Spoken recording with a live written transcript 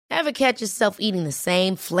Ever catch yourself eating the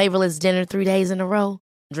same flavorless dinner 3 days in a row?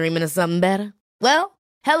 Dreaming of something better? Well,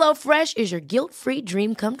 HelloFresh is your guilt-free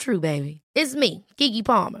dream come true, baby. It's me, Keke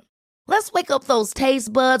Palmer. Let's wake up those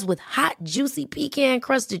taste buds with hot, juicy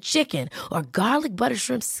pecan-crusted chicken or garlic butter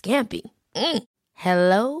shrimp scampi.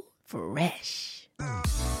 Hello Fresh.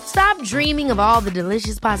 Stop dreaming of all the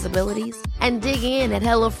delicious possibilities and dig in at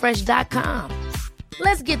HelloFresh.com.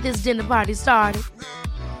 Let's get this dinner party started.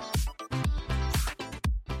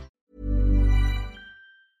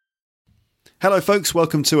 Hello folks,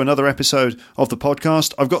 welcome to another episode of the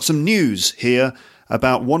podcast. I've got some news here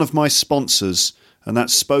about one of my sponsors, and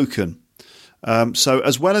that's Spoken. So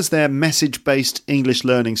as well as their message-based English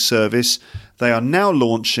learning service, they are now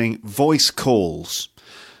launching voice calls.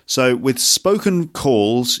 So with Spoken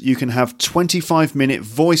Calls, you can have 25-minute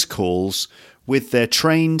voice calls with their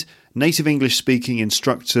trained native English-speaking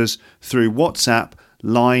instructors through WhatsApp,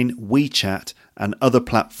 Line, WeChat, and other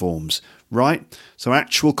platforms. Right? So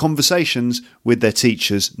actual conversations with their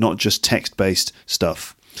teachers, not just text-based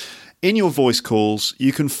stuff. In your voice calls,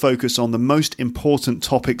 you can focus on the most important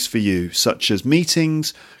topics for you, such as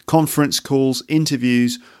meetings, conference calls,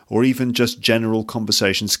 interviews, or even just general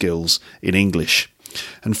conversation skills in English.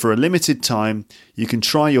 And for a limited time, you can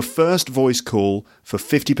try your first voice call for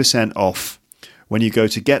 50% off when you go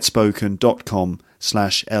to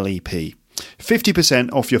getspoken.com/LEP.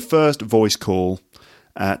 50% off your first voice call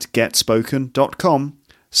at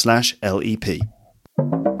getspoken.com/LEP.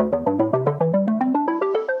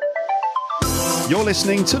 You're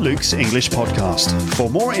listening to Luke's English Podcast. For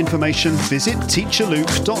more information, visit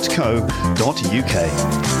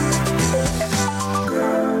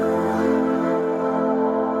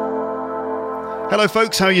teacherluke.co.uk. Hello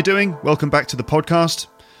folks, how are you doing? Welcome back to the podcast.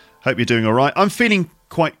 Hope you're doing all right. I'm feeling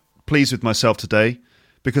quite pleased with myself today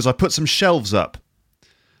because I put some shelves up.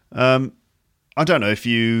 I don't know if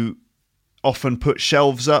you often put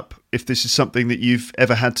shelves up, if this is something that you've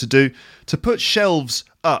ever had to do. To put shelves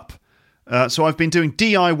up, so I've been doing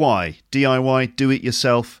DIY, do it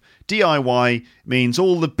yourself. DIY means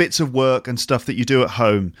all the bits of work and stuff that you do at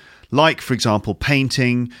home, like, for example,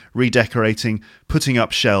 painting, redecorating, putting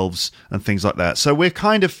up shelves and things like that. So we're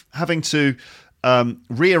kind of having to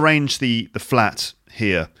rearrange the flat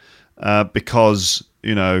here because,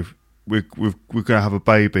 you know, we're going to have a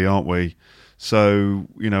baby, aren't we? So,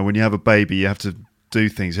 you know, when you have a baby, you have to do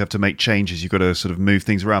things. You have to make changes. You've got to sort of move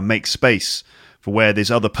things around, make space for where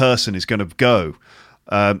this other person is going to go.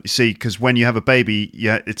 You see, because when you have a baby,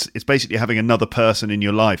 it's basically having another person in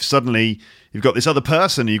your life. Suddenly, you've got this other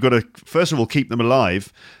person. You've got to, first of all, keep them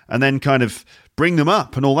alive and then kind of bring them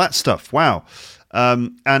up and all that stuff. Wow.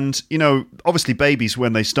 And, you know, obviously babies,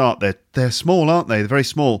 when they start, they're small, aren't they? They're very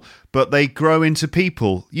small, but they grow into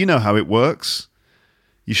people. You know how it works.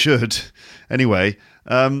 You should. Anyway,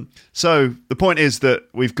 so the point is that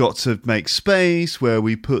we've got to make space where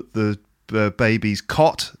we put the baby's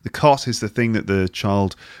cot. The cot is the thing that the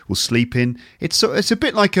child will sleep in. It's a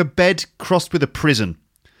bit like a bed crossed with a prison.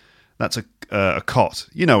 That's a cot.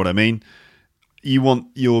 You know what I mean? You want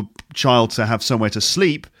your child to have somewhere to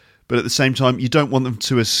sleep, but at the same time, you don't want them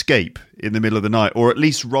to escape in the middle of the night, or at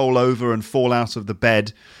least roll over and fall out of the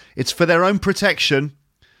bed. It's for their own protection.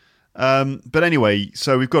 But anyway,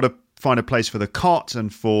 so we've got to find a place for the cot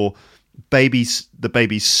and for the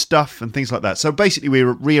baby's stuff and things like that. So basically,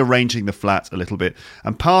 we're rearranging the flat a little bit,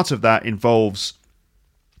 and part of that involves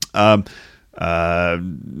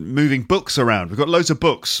moving books around. We've got loads of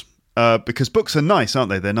books because books are nice, aren't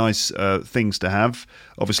they? They're nice things to have,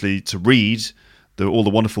 obviously, to read. All the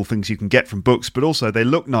wonderful things you can get from books, but also they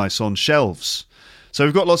look nice on shelves. So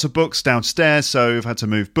we've got lots of books downstairs, so we've had to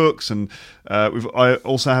move books, and I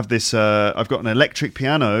also have this. I've got an electric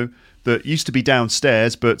piano that used to be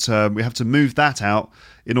downstairs, but we have to move that out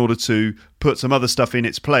in order to put some other stuff in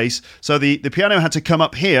its place. So the piano had to come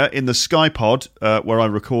up here in the SkyPod, where I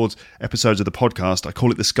record episodes of the podcast. I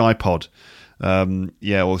call it the SkyPod,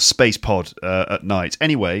 or Space Pod at night.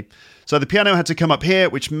 Anyway. So the piano had to come up here,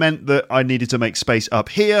 which meant that I needed to make space up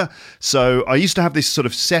here. So I used to have this sort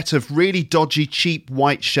of set of really dodgy, cheap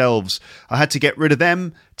white shelves. I had to get rid of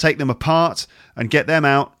them, take them apart and get them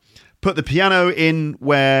out, put the piano in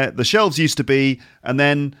where the shelves used to be, and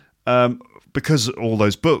then because all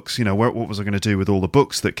those books, you know, what was I going to do with all the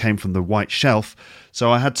books that came from the white shelf?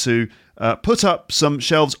 So I had to put up some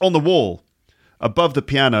shelves on the wall above the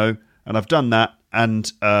piano, and I've done that.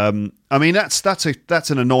 And I mean, that's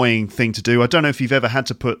an annoying thing to do. I don't know if you've ever had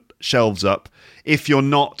to put shelves up if you're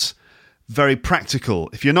not very practical.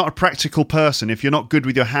 If you're not a practical person, if you're not good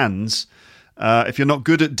with your hands, if you're not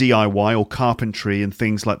good at DIY or carpentry and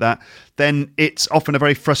things like that, then it's often a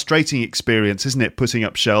very frustrating experience, isn't it, putting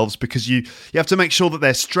up shelves, because you have to make sure that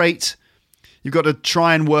they're straight. You've got to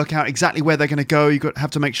try and work out exactly where they're going to go.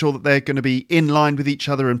 Have to make sure that they're going to be in line with each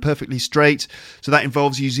other and perfectly straight. So that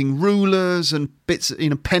involves using rulers and bits,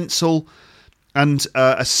 pencil and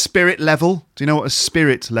a spirit level. Do you know what a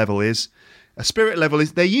spirit level is? A spirit level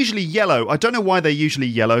is, they're usually yellow. I don't know why they're usually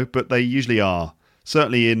yellow, but they usually are.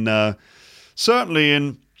 Certainly in the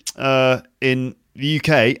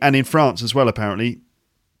UK and in France as well, apparently.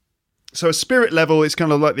 So a spirit level is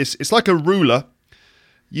kind of like this. It's like a ruler,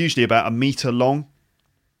 usually about 1 meter long.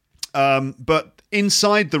 But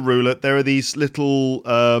inside the ruler, there are these little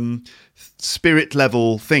spirit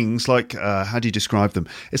level things, like, how do you describe them?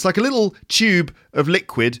 It's like a little tube of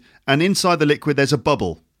liquid, and inside the liquid there's a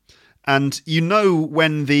bubble. And you know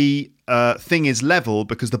when the thing is level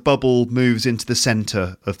because the bubble moves into the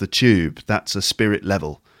centre of the tube. That's a spirit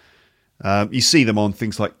level. You see them on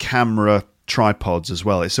things like camera tripods as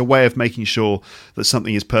well. It's a way of making sure that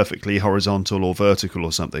something is perfectly horizontal or vertical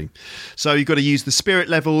or something. So you've got to use the spirit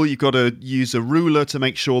level. You've got to use a ruler to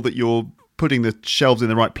make sure that you're putting the shelves in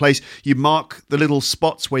the right place. You mark the little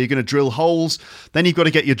spots where you're going to drill holes. Then you've got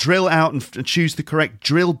to get your drill out and choose the correct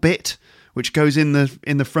drill bit, which goes in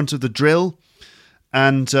the front of the drill.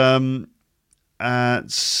 And so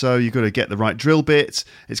you've got to get the right drill bit.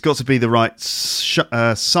 It's got to be the right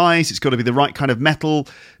size. It's got to be the right kind of metal.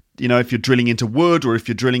 If you're drilling into wood or if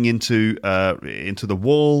you're drilling into the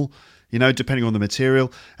wall, depending on the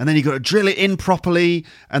material. And then you've got to drill it in properly.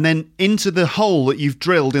 And then into the hole that you've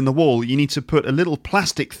drilled in the wall, you need to put a little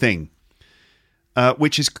plastic thing,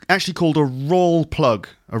 which is actually called a roll plug.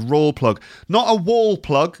 A roll plug. Not a wall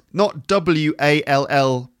plug, not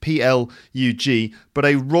WALLPLUG, but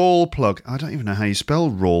a roll plug. I don't even know how you spell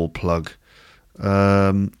roll plug.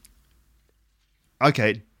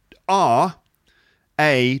 Okay, RAWLPLUG.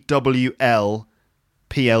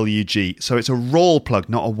 So it's a roll plug,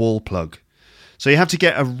 not a wall plug. So you have to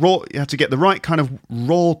get the right kind of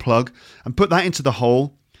roll plug and put that into the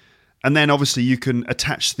hole. And then obviously you can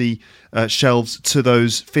attach the shelves to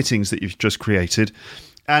those fittings that you've just created.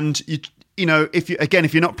 And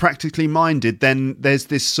if you're not practically minded, then there's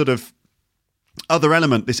this sort of other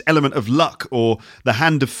element, this element of luck or the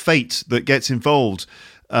hand of fate that gets involved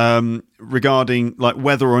regarding like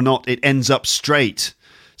whether or not it ends up straight.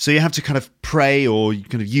 So you have to kind of pray or you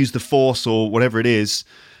kind of use the force or whatever it is,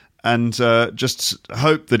 and just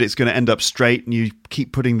hope that it's going to end up straight. And you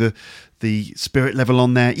keep putting the spirit level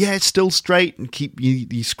on there. Yeah, it's still straight. And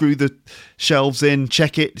you screw the shelves in,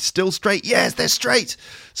 check it. It's still straight. Yes, they're straight.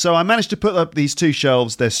 So I managed to put up these 2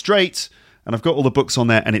 shelves. They're straight. And I've got all the books on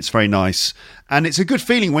there, and it's very nice. And it's a good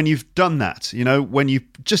feeling when you've done that. When you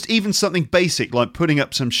just even something basic like putting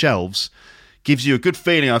up some shelves gives you a good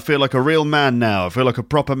feeling. I feel like a real man now. I feel like a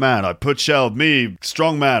proper man. I put shelf, me,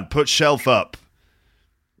 strong man, put shelf up.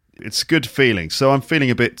 It's a good feeling. So I'm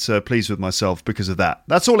feeling a bit pleased with myself because of that.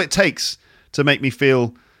 That's all it takes to make me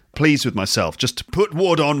feel pleased with myself. Just to put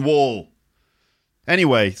wood on wall.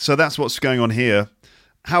 Anyway, so that's what's going on here.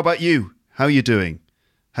 How about you? How are you doing?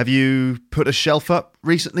 Have you put a shelf up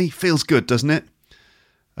recently? Feels good, doesn't it?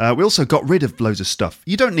 We also got rid of loads of stuff.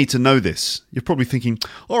 You don't need to know this. You're probably thinking,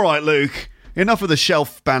 all right, Luke, enough of the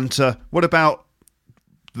shelf banter. What about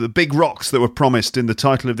the big rocks that were promised in the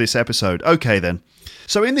title of this episode? Okay, then.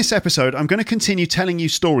 So in this episode, I'm going to continue telling you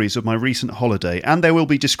stories of my recent holiday, and there will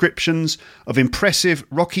be descriptions of impressive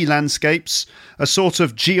rocky landscapes, a sort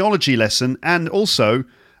of geology lesson, and also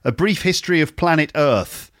a brief history of planet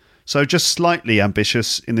Earth. So just slightly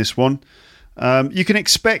ambitious in this one. You can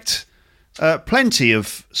expect plenty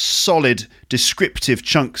of solid descriptive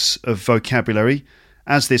chunks of vocabulary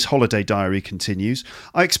as this holiday diary continues.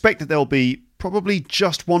 I expect that there'll be probably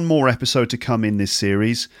just one more episode to come in this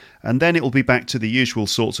series, and then it will be back to the usual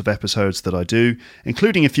sorts of episodes that I do,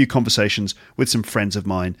 including a few conversations with some friends of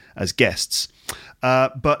mine as guests.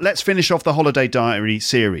 But let's finish off the holiday diary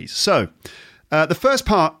series. So, the first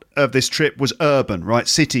part of this trip was urban, right?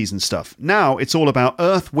 Cities and stuff. Now it's all about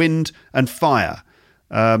earth, wind and fire.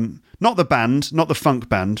 Not the band, not the funk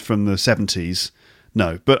band from the 70s.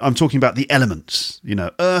 No, but I'm talking about the elements.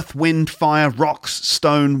 Earth, wind, fire, rocks,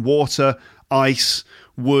 stone, water, ice,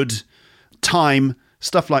 wood, time,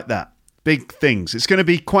 stuff like that. Big things. It's going to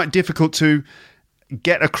be quite difficult to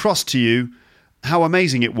get across to you how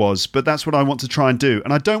amazing it was, but that's what I want to try and do.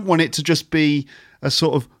 And I don't want it to just be a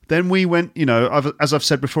sort of, then we went, as I've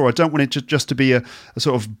said before, I don't want it just to be a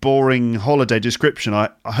sort of boring holiday description.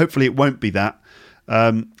 Hopefully it won't be that.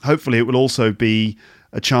 Hopefully it will also be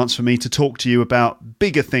a chance for me to talk to you about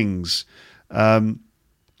bigger things.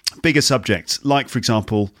 bigger subjects, like, for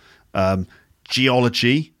example,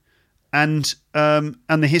 geology and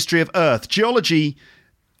the history of Earth. Geology,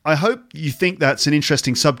 I hope you think that's an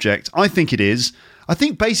interesting subject. I think it is. I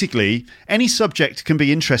think basically any subject can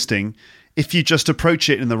be interesting if you just approach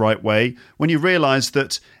it in the right way, when you realise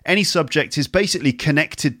that any subject is basically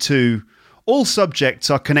connected to... All subjects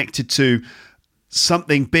are connected to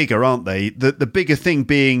something bigger, aren't they? The bigger thing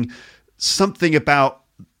being something about...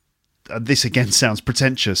 this again sounds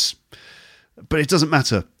pretentious, but it doesn't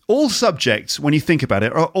matter. All subjects, when you think about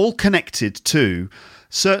it, are all connected to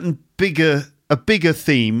a bigger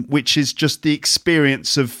theme, which is just the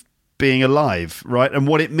experience of being alive, right? And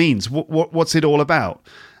what it means. What's it all about?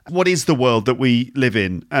 What is the world that we live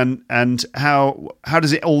in, and how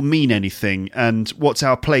does it all mean anything, and what's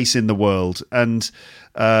our place in the world, and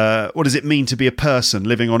what does it mean to be a person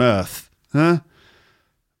living on Earth? Huh?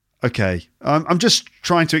 Okay, I'm just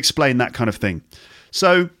trying to explain that kind of thing.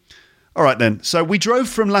 So, all right then. So we drove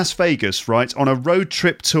from Las Vegas, right, on a road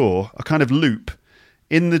trip tour, a kind of loop,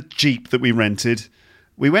 in the Jeep that we rented.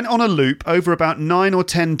 We went on a loop over about 9 or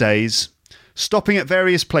 10 days, stopping at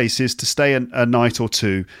various places to stay a night or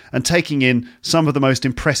two, and taking in some of the most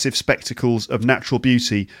impressive spectacles of natural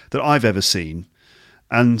beauty that I've ever seen.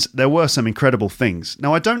 And there were some incredible things.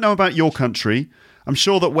 Now, I don't know about your country. I'm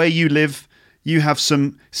sure that where you live, you have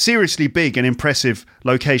some seriously big and impressive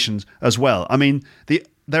locations as well. I mean,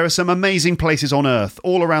 there are some amazing places on Earth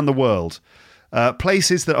all around the world.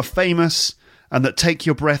 Places that are famous and that take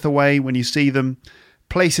your breath away when you see them.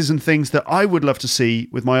 Places and things that I would love to see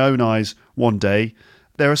with my own eyes one day.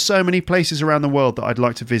 There are so many places around the world that I'd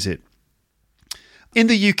like to visit. In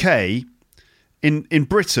the UK, in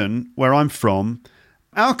Britain, where I'm from,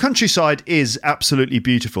 our countryside is absolutely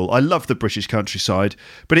beautiful. I love the British countryside,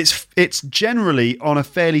 but it's generally on a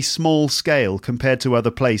fairly small scale compared to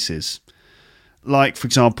other places. Like, for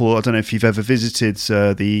example, I don't know if you've ever visited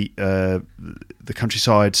the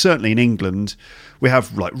countryside. Certainly in England, we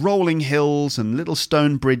have like rolling hills and little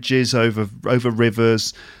stone bridges over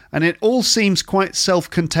rivers, and it all seems quite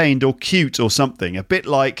self-contained or cute or something, a bit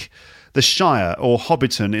like the Shire or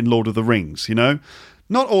Hobbiton in Lord of the Rings, you know?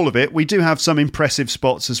 Not all of it. We do have some impressive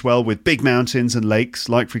spots as well with big mountains and lakes,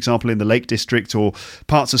 like, for example, in the Lake District or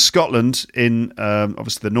parts of Scotland in,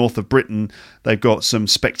 obviously, the north of Britain. They've got some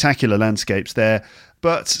spectacular landscapes there.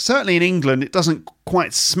 But certainly in England, it doesn't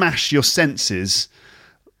quite smash your senses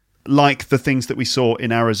like the things that we saw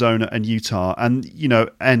in Arizona and Utah. And, you know,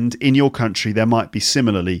 and in your country, there might be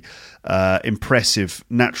similarly impressive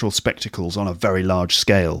natural spectacles on a very large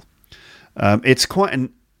scale. It's quite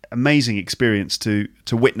an amazing experience to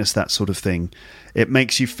witness that sort of thing. It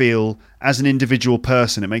makes you feel, as an individual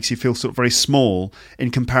person, it makes you feel sort of very small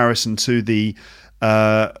in comparison to the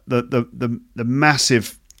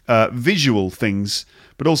massive visual things,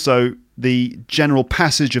 but also the general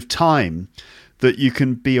passage of time that you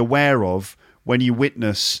can be aware of when you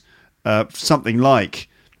witness something like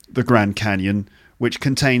the Grand Canyon, which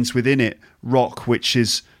contains within it rock which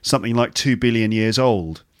is something like 2 billion years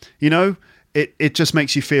old. You know, it just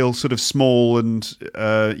makes you feel sort of small, and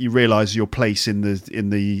you realise your place in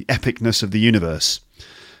the epicness of the universe.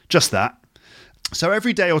 Just that. So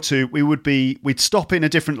every day or two, we'd stop in a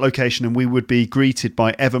different location, and we would be greeted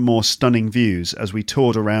by ever more stunning views as we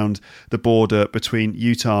toured around the border between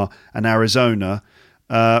Utah and Arizona,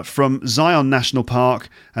 from Zion National Park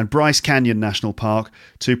and Bryce Canyon National Park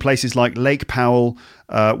to places like Lake Powell,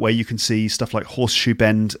 where you can see stuff like Horseshoe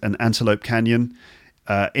Bend and Antelope Canyon,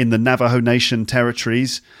 in the Navajo Nation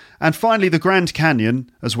territories, and finally the Grand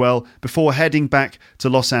Canyon as well, before heading back to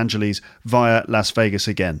Los Angeles via Las Vegas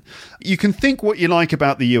again. You can think what you like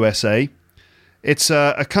about the USA. It's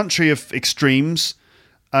a country of extremes.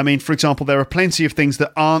 I mean, for example, there are plenty of things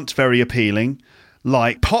that aren't very appealing,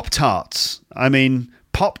 like Pop-Tarts. I mean,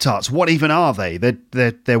 Pop-Tarts, what even are they?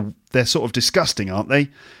 They're sort of disgusting, aren't they?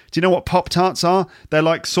 Do you know what Pop-Tarts are? They're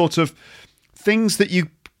like sort of things that you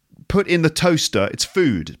put in the toaster. It's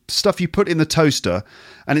food, stuff you put in the toaster,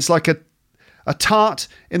 and it's like a tart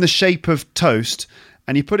in the shape of toast,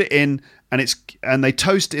 and you put it in, and they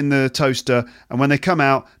toast in the toaster, and when they come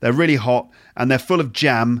out, they're really hot, and they're full of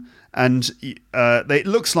jam, and it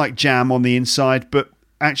looks like jam on the inside, but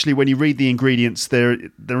actually when you read the ingredients, there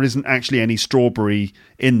isn't actually any strawberry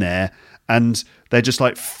in there, and they're just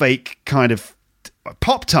like fake kind of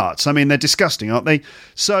Pop-Tarts. I mean, they're disgusting, aren't they?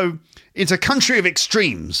 So it's a country of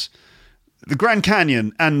extremes. The Grand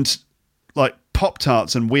Canyon and like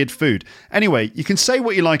Pop-Tarts and weird food. Anyway, you can say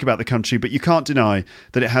what you like about the country, but you can't deny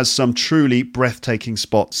that it has some truly breathtaking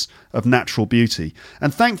spots of natural beauty.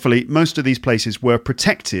 And thankfully, most of these places were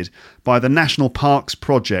protected by the National Parks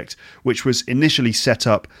Project, which was initially set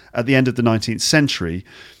up at the end of the 19th century,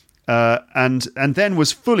 and then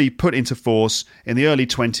was fully put into force in the early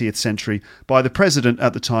 20th century by the president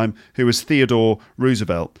at the time, who was Theodore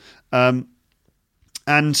Roosevelt.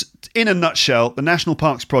 And in a nutshell, the National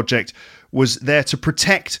Parks Project was there to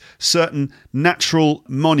protect certain natural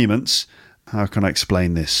monuments. How can I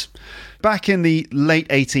explain this? Back in the late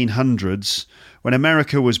 1800s, when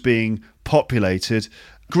America was being populated,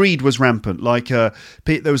 greed was rampant.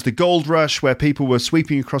 There was the gold rush where people were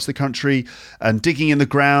sweeping across the country and digging in the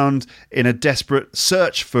ground in a desperate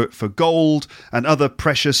search for gold and other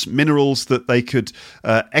precious minerals that they could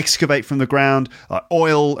excavate from the ground, like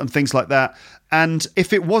oil and things like that. And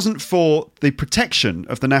if it wasn't for the protection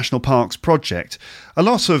of the National Parks Project, a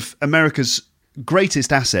lot of America's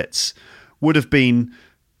greatest assets would have been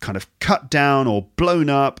kind of cut down or blown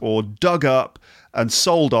up or dug up and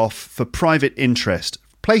sold off for private interest.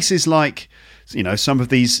 Places like, some of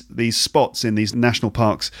these spots in these national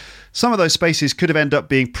parks, some of those spaces could have ended up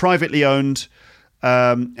being privately owned,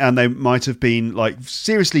 and they might have been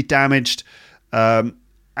seriously damaged,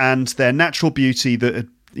 and their natural beauty that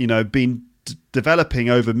had been developing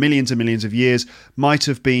over millions and millions of years might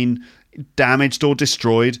have been damaged or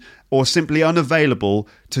destroyed or simply unavailable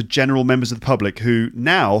to general members of the public, who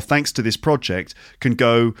now, thanks to this project, can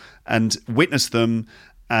go and witness them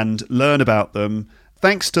and learn about them.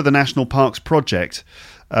 Thanks to the National Parks Project,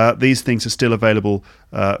 these things are still available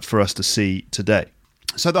for us to see today.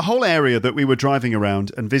 So the whole area that we were driving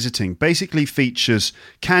around and visiting basically features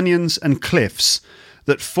canyons and cliffs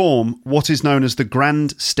that form what is known as the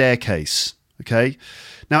Grand Staircase. Okay?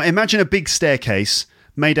 Now imagine a big staircase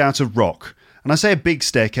made out of rock. And I say a big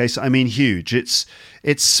staircase, I mean huge. It's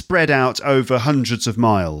spread out over hundreds of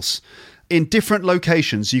miles. In different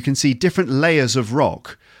locations, you can see different layers of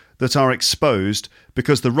rock that are exposed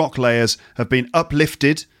because the rock layers have been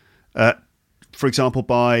uplifted, for example,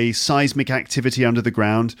 by seismic activity under the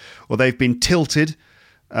ground, or they've been tilted,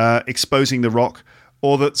 exposing the rock,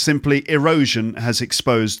 or that simply erosion has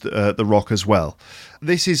exposed the rock as well.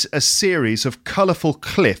 This is a series of colourful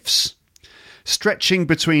cliffs stretching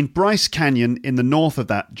between Bryce Canyon in the north of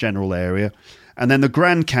that general area, and then the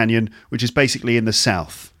Grand Canyon, which is basically in the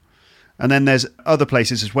south. And then there's other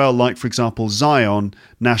places as well, like, for example, Zion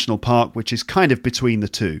National Park, which is kind of between the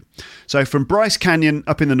two. So from Bryce Canyon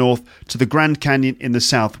up in the north to the Grand Canyon in the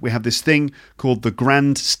south, we have this thing called the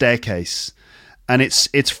Grand Staircase. And it's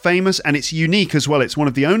famous and it's unique as well. It's one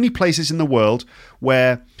of the only places in the world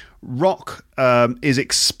where rock is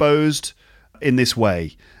exposed in this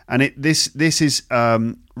way. And this is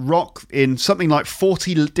rock in something like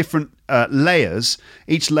 40 different layers.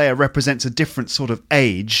 Each layer represents a different sort of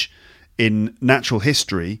age in natural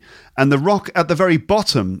history, and the rock at the very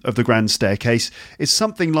bottom of the Grand Staircase is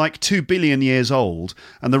something like 2 billion years old,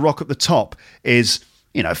 and the rock at the top is,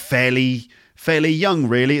 fairly young,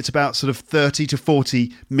 really. It's about sort of 30 to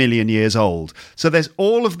 40 million years old. So there's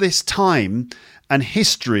all of this time and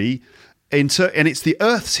history, and it's the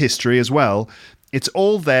Earth's history as well. It's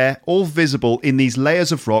all there, all visible in these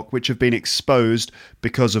layers of rock which have been exposed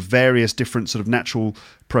because of various different sort of natural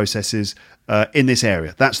processes in this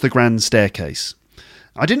area. That's the Grand Staircase.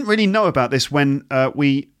 I didn't really know about this when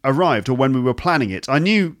we arrived or when we were planning it. I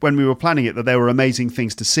knew when we were planning it that there were amazing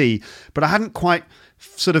things to see, but I hadn't quite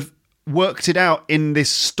sort of worked it out in this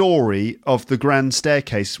story of the Grand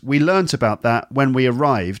Staircase. We learnt about that when we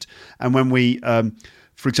arrived, and when we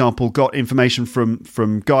for example, got information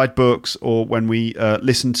from guidebooks, or when we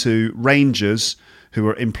listened to rangers who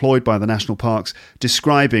were employed by the national parks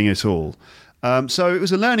describing it all. So it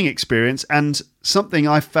was a learning experience, and something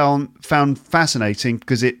I found fascinating,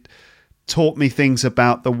 because it taught me things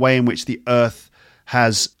about the way in which the Earth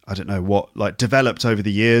has, developed over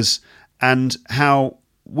the years, and how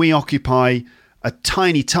we occupy a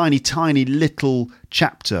tiny, tiny, tiny little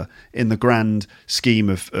chapter in the grand scheme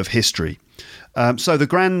of history. So the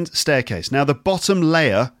Grand Staircase. Now, the bottom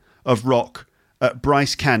layer of rock at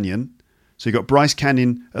Bryce Canyon. So you've got Bryce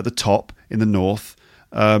Canyon at the top in the north.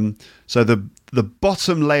 So the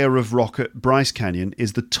bottom layer of rock at Bryce Canyon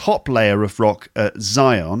is the top layer of rock at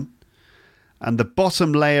Zion. And the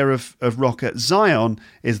bottom layer of rock at Zion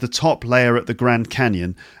is the top layer at the Grand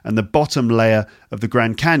Canyon. And the bottom layer of the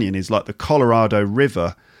Grand Canyon is like the Colorado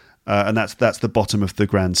River. And that's the bottom of the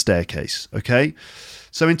Grand Staircase. Okay?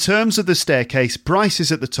 So in terms of the staircase, Bryce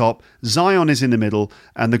is at the top, Zion is in the middle,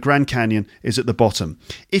 and the Grand Canyon is at the bottom.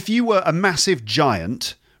 If you were a massive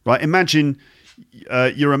giant, right, imagine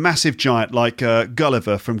you're a massive giant like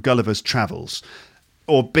Gulliver from Gulliver's Travels,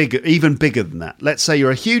 or bigger, even bigger than that. Let's say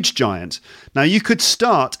you're a huge giant. Now, you could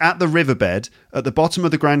start at the riverbed at the bottom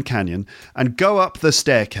of the Grand Canyon and go up the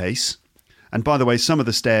staircase. And by the way, some of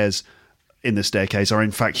the stairs in the staircase are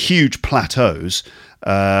in fact huge plateaus,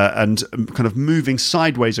 and kind of moving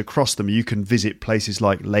sideways across them, you can visit places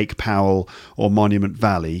like Lake Powell or Monument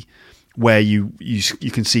Valley, where you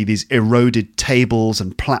can see these eroded tables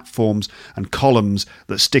and platforms and columns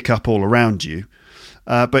that stick up all around you.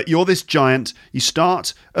 But you're this giant. You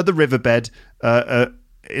start at the riverbed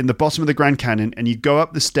in the bottom of the Grand Canyon, and you go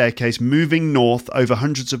up the staircase, moving north over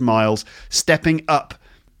hundreds of miles, stepping up.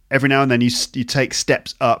 Every now and then you take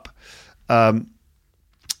steps up.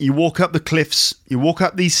 You walk up the cliffs. You walk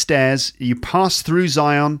up these stairs. You pass through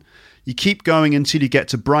Zion. You keep going until you get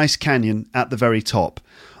to Bryce Canyon at the very top.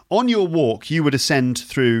 On your walk, you would ascend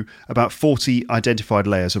through about 40 identified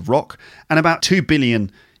layers of rock and about 2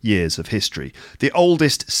 billion years of history. The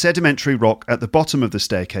oldest sedimentary rock at the bottom of the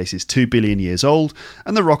staircase is 2 billion years old,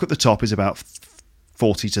 and the rock at the top is about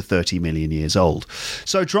 40 to 30 million years old.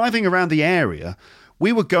 So driving around the area,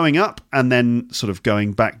 we were going up and then sort of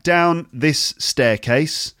going back down this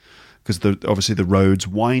staircase, because obviously the roads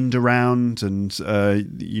wind around, and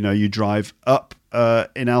you drive up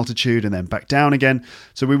in altitude and then back down again.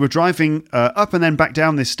 So we were driving up and then back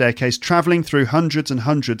down this staircase, traveling through hundreds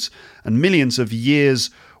and millions of years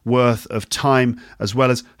worth of time, as well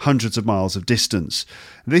as hundreds of miles of distance.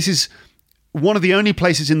 This is one of the only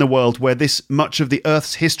places in the world where this much of the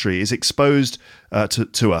Earth's history is exposed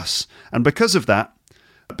to us. And because of that,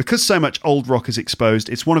 because so much old rock is exposed,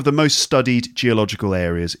 it's one of the most studied geological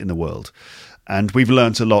areas in the world. And we've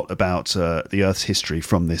learnt a lot about the Earth's history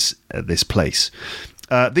from this place.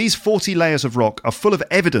 These 40 layers of rock are full of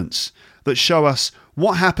evidence that show us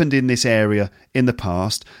what happened in this area in the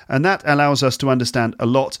past, and that allows us to understand a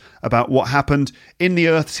lot about what happened in the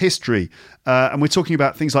Earth's history. And we're talking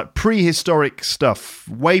about things like prehistoric stuff,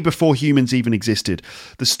 way before humans even existed.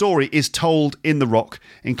 The story is told in the rock,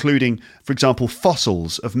 including, for example,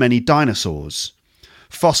 fossils of many dinosaurs.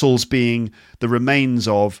 Fossils being the remains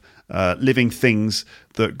of living things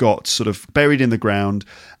that got sort of buried in the ground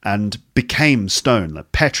and became stone,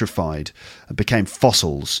 like petrified, and became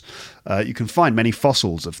fossils. You can find many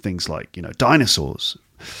fossils of things like, dinosaurs.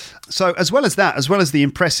 So as well as that, as well as the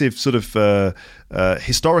impressive sort of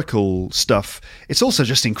historical stuff, it's also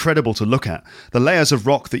just incredible to look at. The layers of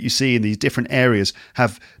rock that you see in these different areas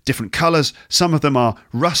have different colours. Some of them are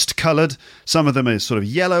rust coloured. Some of them are sort of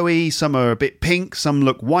yellowy. Some are a bit pink. Some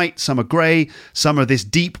look white. Some are grey. Some are this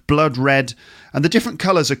deep blood red. And the different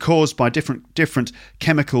colours are caused by different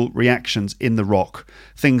chemical reactions in the rock.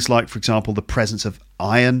 Things like, for example, the presence of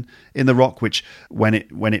iron in the rock, which when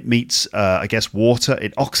it meets, water,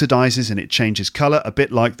 it oxidizes and it changes colour, a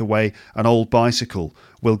bit like the way an old bicycle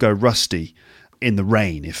will go rusty in the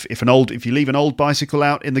rain. If you leave an old bicycle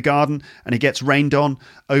out in the garden and it gets rained on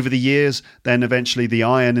over the years, then eventually the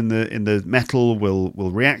iron in the metal will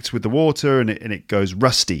react with the water and it goes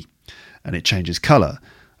rusty and it changes colour.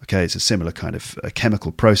 Okay, it's a similar kind of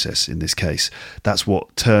chemical process in this case. That's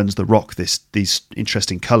what turns the rock these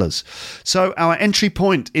interesting colours. So our entry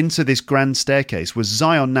point into this grand staircase was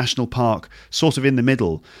Zion National Park, sort of in the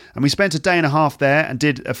middle. And we spent a day and a half there and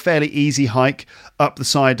did a fairly easy hike up the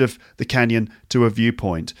side of the canyon to a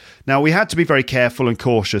viewpoint. Now, we had to be very careful and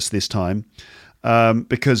cautious this time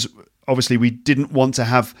because obviously we didn't want to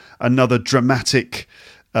have another dramatic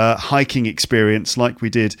hiking experience like we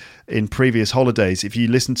did in previous holidays. If you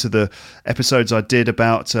listen to the episodes I did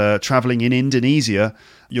about traveling in Indonesia,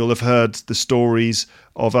 you'll have heard the stories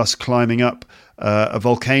of us climbing up a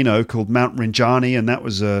volcano called Mount Rinjani, and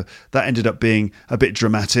that ended up being a bit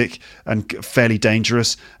dramatic and fairly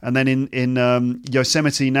dangerous. And then in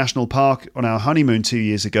Yosemite National Park on our honeymoon 2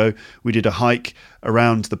 years ago, we did a hike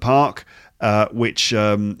around the park, which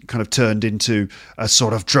kind of turned into a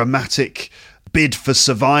sort of dramatic bid for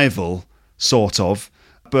survival, sort of.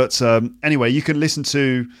 But anyway, you can listen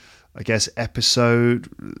to, the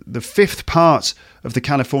 5th part of the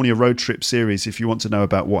California road trip series if you want to know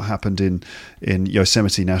about what happened in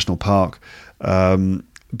Yosemite National Park.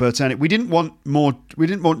 But we didn't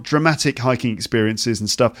want dramatic hiking experiences and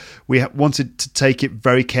stuff. We wanted to take it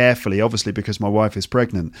very carefully, obviously, because my wife is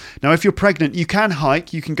pregnant. Now, if you're pregnant, you can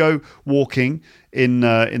hike. You can go walking in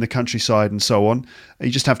the countryside and so on. You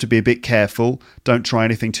just have to be a bit careful. Don't try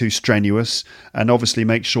anything too strenuous, and obviously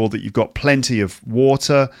make sure that you've got plenty of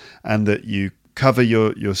water and that you cover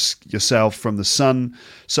yourself from the sun.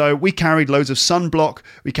 So we carried loads of sunblock.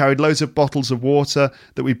 We carried loads of bottles of water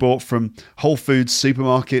that we bought from Whole Foods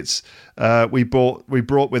supermarkets. We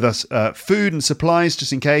brought with us food and supplies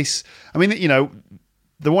just in case. I mean,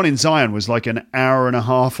 the one in Zion was like an hour and a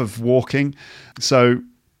half of walking, so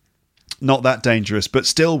not that dangerous, but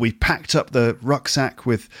still we packed up the rucksack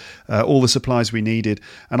with all the supplies we needed,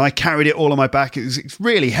 and I carried it all on my back. It's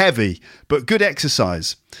really heavy, but good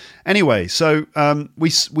exercise. Anyway, so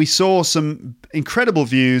we saw some incredible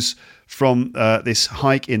views from this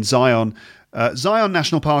hike in Zion. Zion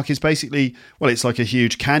National Park is basically, well, it's like a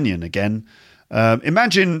huge canyon again.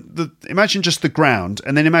 Imagine just the ground,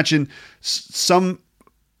 and then imagine some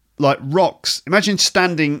like rocks. Imagine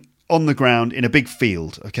standing on the ground in a big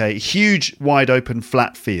field, okay? Huge, wide open,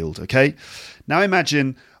 flat field, okay? Now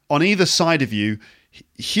imagine on either side of you,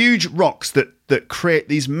 huge rocks that create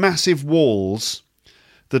these massive walls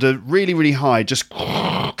that are really, really high, just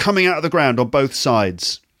coming out of the ground on both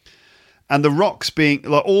sides. And the rocks being,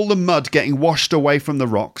 like all the mud getting washed away from the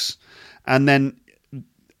rocks. And then,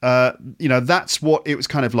 that's what it was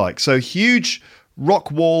kind of like. So huge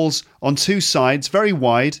rock walls on two sides, very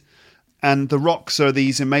wide. And the rocks are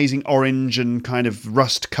these amazing orange and kind of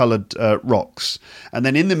rust-coloured rocks. And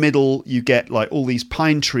then in the middle, you get like all these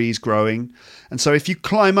pine trees growing. And so if you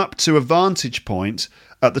climb up to a vantage point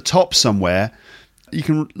at the top somewhere, you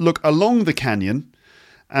can look along the canyon,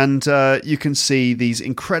 and you can see these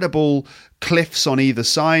incredible cliffs on either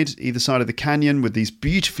side of the canyon with these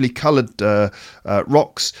beautifully coloured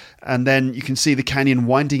rocks. And then you can see the canyon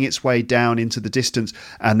winding its way down into the distance.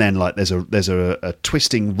 And then like there's a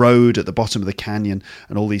twisting road at the bottom of the canyon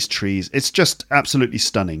and all these trees. It's just absolutely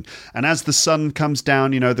stunning. And as the sun comes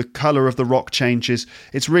down, the colour of the rock changes.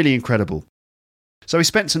 It's really incredible. So we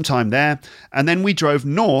spent some time there, and then we drove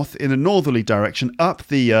north in a northerly direction up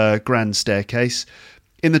the Grand Staircase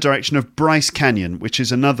in the direction of Bryce Canyon, which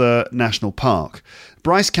is another national park.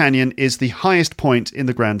 Bryce Canyon is the highest point in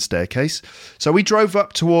the Grand Staircase. So we drove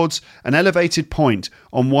up towards an elevated point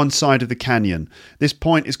on one side of the canyon. This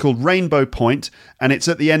point is called Rainbow Point, and it's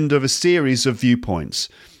at the end of a series of viewpoints.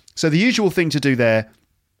 So the usual thing to do there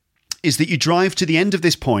is that you drive to the end of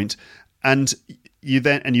this point, and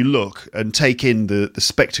you look and take in the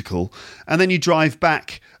spectacle, and then you drive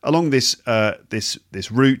back along this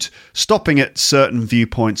route, stopping at certain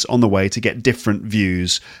viewpoints on the way to get different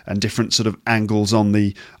views and different sort of angles on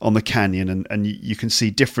the canyon, and you can see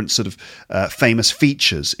different sort of famous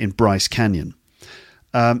features in Bryce Canyon.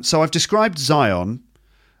 So I've described Zion.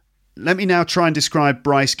 Let me now try and describe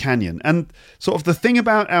Bryce Canyon. And sort of the thing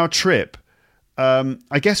about our trip,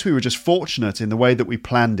 I guess we were just fortunate in the way that we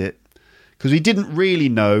planned it, because we didn't really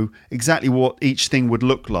know exactly what each thing would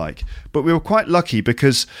look like. But we were quite lucky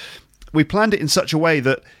because we planned it in such a way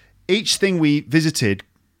that each thing we visited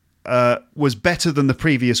was better than the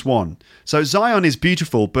previous one. So Zion is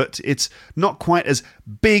beautiful, but it's not quite as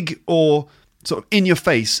big or sort of in your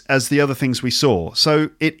face as the other things we saw.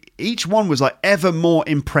 So each one was like ever more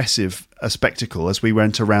impressive a spectacle as we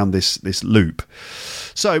went around this loop.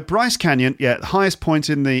 So Bryce Canyon, the highest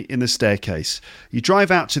point in the staircase. You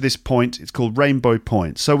drive out to this point. It's called Rainbow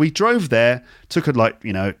Point. So we drove there. Took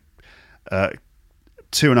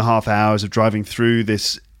 2.5 hours of driving through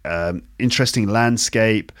this interesting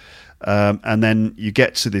landscape, and then you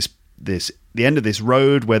get to the end of this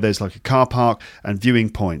road where there's like a car park and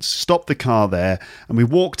viewing points. Stopped the car there, and we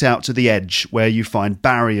walked out to the edge where you find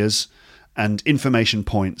barriers and information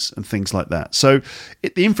points and things like that. So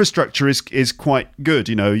the infrastructure is quite good.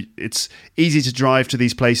 It's easy to drive to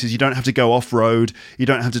these places. You don't have to go off-road. You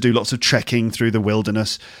don't have to do lots of trekking through the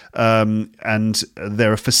wilderness. And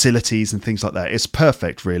there are facilities and things like that. It's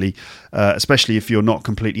perfect, really, especially if you're not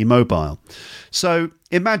completely mobile. So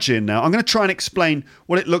imagine now, I'm going to try and explain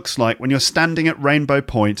what it looks like when you're standing at Rainbow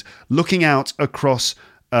Point, looking out across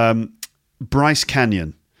Bryce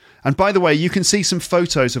Canyon. And by the way, you can see some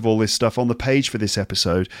photos of all this stuff on the page for this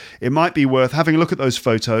episode. It might be worth having a look at those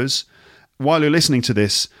photos while you're listening to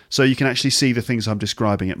this so you can actually see the things I'm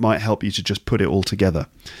describing. It might help you to just put it all together.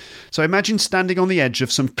 So imagine standing on the edge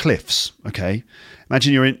of some cliffs, okay?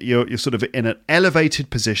 Imagine you're sort of in an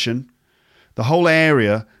elevated position. The whole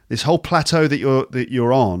area, this whole plateau that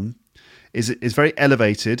you're on is very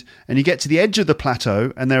elevated, and you get to the edge of the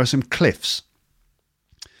plateau and there are some cliffs.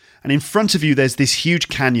 And in front of you, there's this huge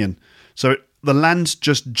canyon. So the land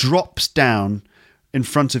just drops down in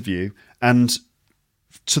front of you. And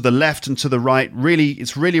to the left and to the right,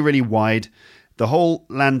 it's really, really wide. The whole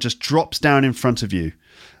land just drops down in front of you.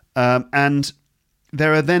 And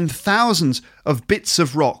there are then thousands of bits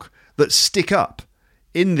of rock that stick up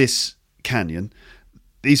in this canyon.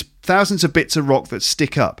 these thousands of bits of rock that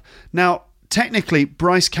stick up. Now, technically,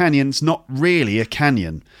 Bryce Canyon's not really a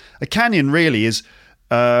canyon. A canyon really is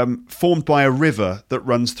formed by a river that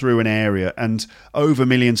runs through an area, and over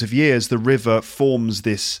millions of years, the river forms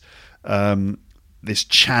this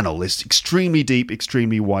channel, this extremely deep,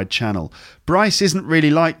 extremely wide channel. Bryce isn't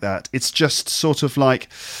really like that. It's just sort of like,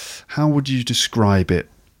 how would you describe it?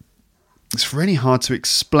 It's really hard to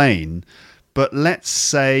explain, but let's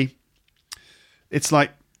say it's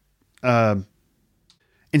like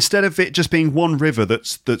instead of it just being one river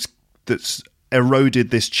that's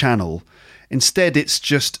eroded this channel, instead it's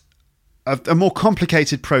just a more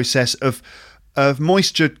complicated process of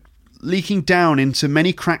moisture leaking down into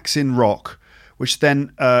many cracks in rock, which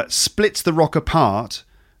then splits the rock apart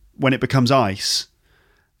when it becomes ice,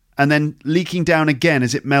 and then leaking down again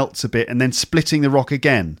as it melts a bit, and then splitting the rock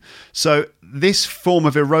again. So this form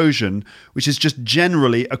of erosion, which is just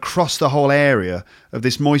generally across the whole area of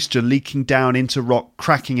this moisture leaking down into rock,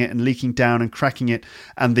 cracking it and leaking down and cracking it,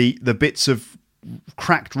 and the bits of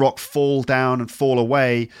cracked rock fall down and fall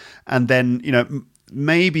away, and then, you know,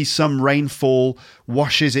 maybe some rainfall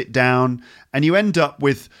washes it down, and you end up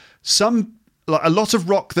with a lot of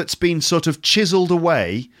rock that's been sort of chiseled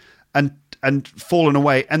away and fallen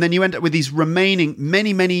away, and then you end up with these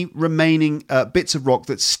many remaining bits of rock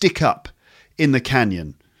that stick up in the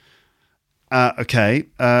canyon.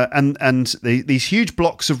 And these huge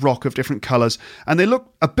blocks of rock of different colours, and they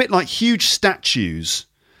look a bit like huge statues.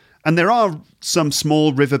 And there are some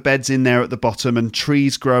small riverbeds in there at the bottom, and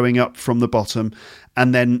trees growing up from the bottom,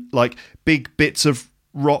 and then like big bits of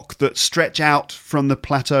rock that stretch out from the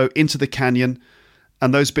plateau into the canyon.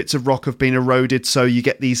 And those bits of rock have been eroded, so you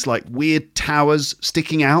get these like weird towers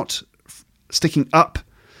sticking up.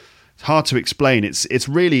 It's hard to explain. It's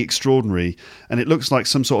really extraordinary, and it looks like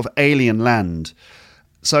some sort of alien land.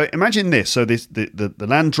 So imagine this. So the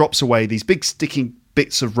land drops away, these big sticking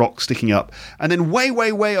bits of rock sticking up, and then way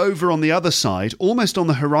over on the other side, almost on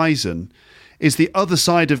the horizon, is the other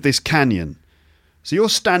side of this canyon. So you're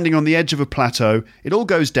standing on the edge of a plateau. It all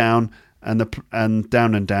goes down and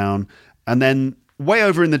down and down, and then way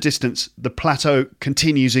over in the distance, the plateau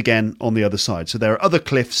continues again on the other side. So there are other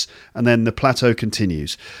cliffs, and then the plateau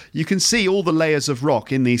continues. You can see all the layers of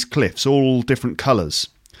rock in these cliffs, all different colours.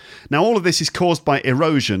 Now, all of this is caused by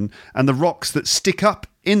erosion, and the rocks that stick up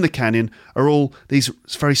in the canyon are all these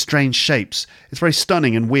very strange shapes. It's very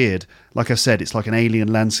stunning and weird. Like I said, it's like an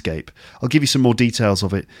alien landscape. I'll give you some more details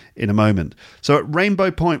of it in a moment. So at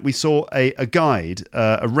Rainbow Point, we saw a guide,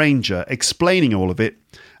 a ranger, explaining all of it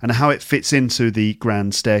and how it fits into the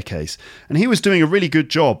Grand Staircase. And he was doing a really good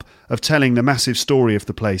job of telling the massive story of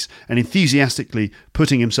the place and enthusiastically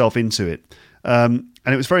putting himself into it. And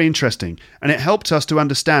it was very interesting. And it helped us to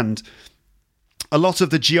understand a lot of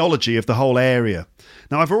the geology of the whole area.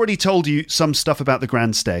 Now, I've already told you some stuff about the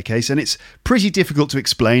Grand Staircase, and it's pretty difficult to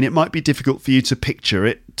explain. It might be difficult for you to picture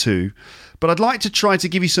it too. But I'd like to try to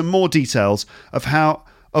give you some more details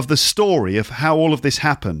of the story of how all of this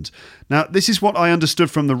happened. Now, this is what I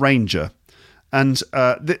understood from the ranger. And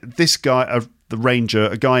this guy, the ranger,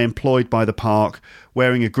 a guy employed by the park,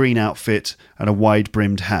 wearing a green outfit and a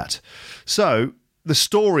wide-brimmed hat. So, the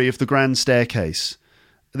story of the Grand Staircase.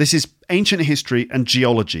 This is ancient history and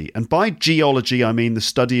geology. And by geology, I mean the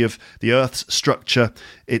study of the Earth's structure,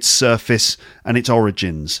 its surface, and its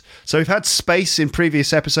origins. So we've had space in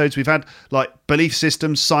previous episodes. We've had like belief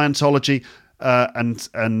systems, Scientology,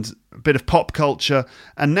 and a bit of pop culture.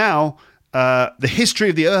 And now the history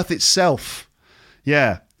of the Earth itself.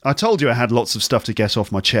 Yeah, I told you I had lots of stuff to get off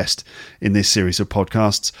my chest in this series of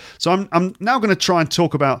podcasts. So I'm now going to try and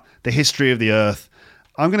talk about the history of the Earth.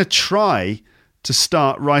 I'm going to try to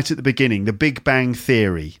start right at the beginning, the Big Bang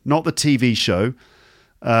Theory, not the TV show,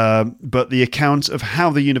 but the account of how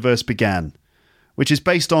the universe began, which is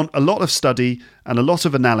based on a lot of study and a lot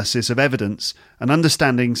of analysis of evidence and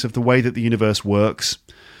understandings of the way that the universe works,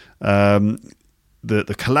 the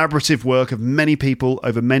collaborative work of many people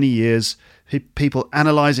over many years, people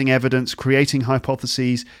analysing evidence, creating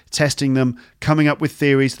hypotheses, testing them, coming up with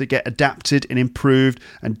theories that get adapted and improved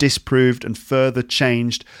and disproved and further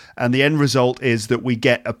changed. And the end result is that we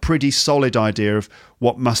get a pretty solid idea of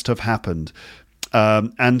what must have happened.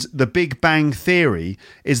 And the Big Bang Theory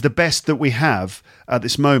is the best that we have at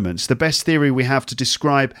this moment. It's the best theory we have to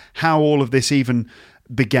describe how all of this even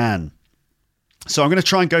began. So I'm going to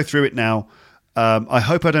try and go through it now. I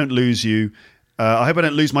hope I don't lose you. I hope I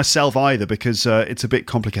don't lose myself either, because it's a bit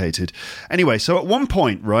complicated. Anyway, so at one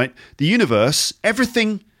point, right, the universe,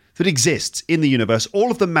 everything that exists in the universe, all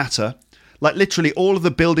of the matter, Like literally all of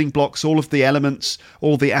the building blocks, all of the elements,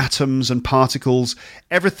 all the atoms and particles,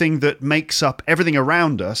 everything that makes up everything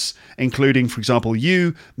around us, including, for example,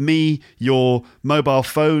 you, me, your mobile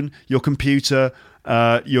phone, your computer,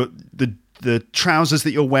 the trousers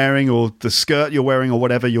that you're wearing, or the skirt you're wearing, or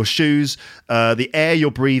whatever, your shoes, the air you're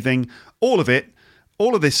breathing, all of it,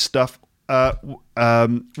 all of this stuff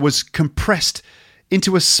was compressed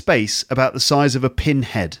into a space about the size of a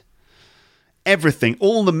pinhead. Everything,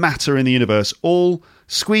 all the matter in the universe, all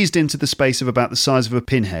squeezed into the space of about the size of a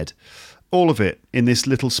pinhead. All of it in this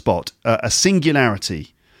little spot, a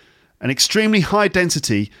singularity, an extremely high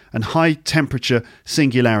density and high temperature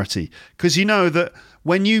singularity. Because you know that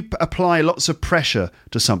when you apply lots of pressure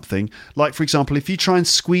to something, like for example, if you try and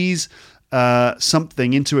squeeze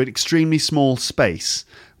something into an extremely small space,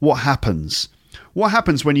 what happens? What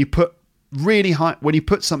happens when you put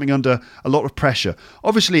something under a lot of pressure?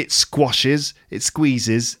 Obviously it squashes, it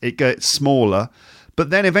squeezes, it gets smaller, but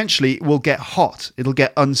then eventually it will get hot, it'll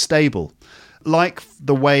get unstable. Like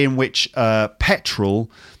the way in which petrol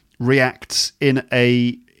reacts in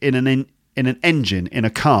an engine in a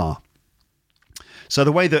car. So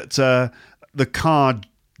the way that the car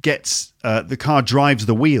drives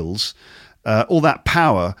the wheels, all that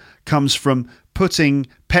power comes from putting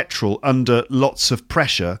petrol under lots of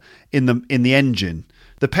pressure in the engine.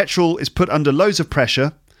 The petrol is put under loads of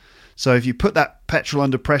pressure. So if you put that petrol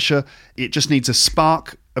under pressure, it just needs a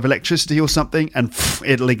spark of electricity or something, and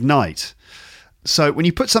it'll ignite. So when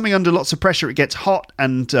you put something under lots of pressure, it gets hot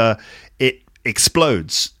and it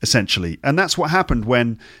explodes, essentially. And that's what happened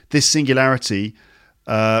when this singularity,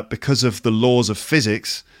 because of the laws of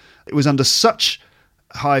physics, it was under such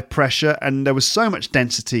high pressure and there was so much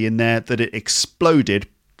density in there that it exploded,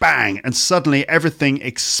 bang, and suddenly everything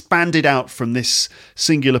expanded out from this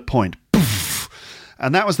singular point. Poof.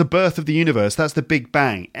 And that was the birth of the universe. That's the Big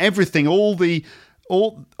Bang. Everything, all the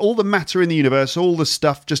matter in the universe, all the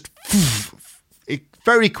stuff just it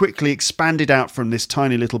very quickly expanded out from this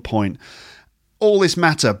tiny little point. All this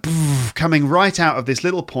matter coming right out of this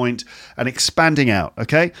little point and expanding out,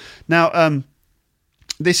 okay? Now,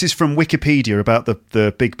 this is from Wikipedia about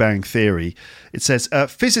the Big Bang Theory. It says,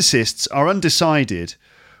 physicists are undecided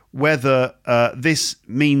whether this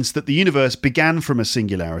means that the universe began from a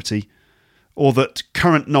singularity or that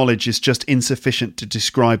current knowledge is just insufficient to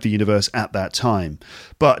describe the universe at that time.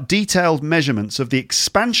 But detailed measurements of the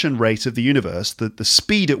expansion rate of the universe, the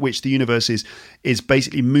speed at which the universe is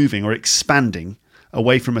basically moving or expanding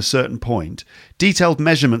away from a certain point, detailed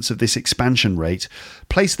measurements of this expansion rate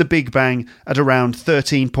place the Big Bang at around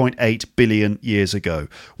 13.8 billion years ago,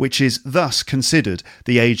 which is thus considered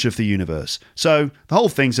the age of the universe. So the whole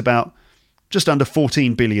thing's about just under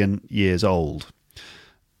 14 billion years old.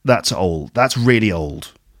 That's old. That's really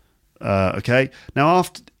old. Okay. Now,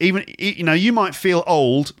 after even you might feel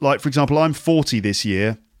old. Like for example, I'm 40 this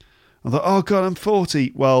year. I thought, oh god, I'm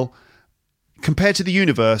 40. Well, compared to the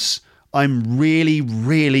universe, I'm really,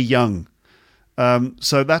 really young.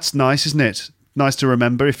 So that's nice, isn't it? Nice to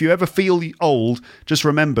remember. If you ever feel old, just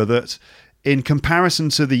remember that in comparison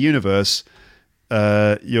to the universe,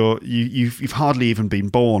 you've hardly even been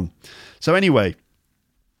born. So anyway.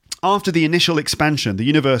 After the initial expansion, the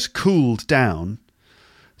universe cooled down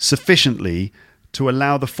sufficiently to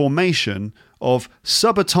allow the formation of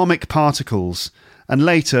subatomic particles and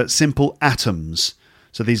later simple atoms.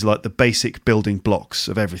 So these are like the basic building blocks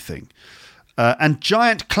of everything. And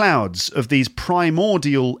giant clouds of these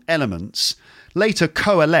primordial elements later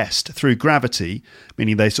coalesced through gravity,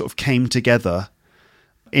 meaning they sort of came together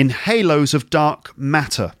in halos of dark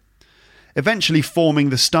matter, eventually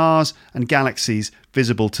forming the stars and galaxies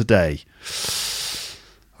visible today.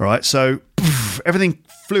 All right, so everything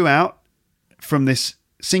flew out from this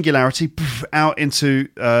singularity out into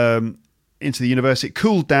the universe. It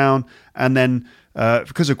cooled down, and then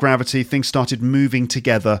because of gravity, things started moving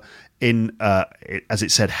together in, as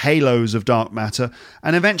it said, halos of dark matter,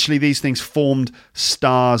 and eventually these things formed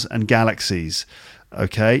stars and galaxies.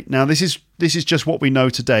 Okay, now this is just what we know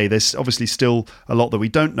today. There's obviously still a lot that we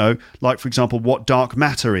don't know, like, for example, what dark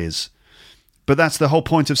matter is. But that's the whole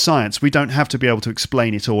point of science. We don't have to be able to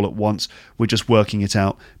explain it all at once. We're just working it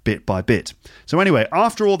out bit by bit. So anyway,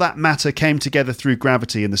 after all that matter came together through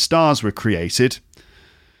gravity and the stars were created,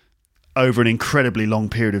 over an incredibly long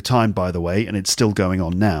period of time, by the way, and it's still going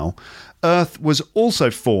on now, Earth was also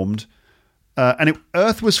formed,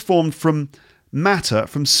 Earth was formed from matter,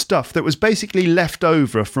 from stuff that was basically left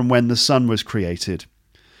over from when the sun was created.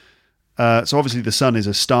 So obviously the sun is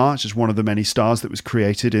a star, it's just one of the many stars that was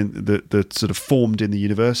created, that sort of formed in the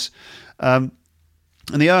universe. And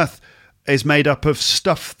the Earth is made up of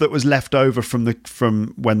stuff that was left over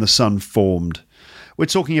from when the sun formed. We're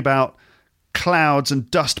talking about clouds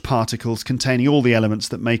and dust particles containing all the elements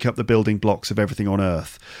that make up the building blocks of everything on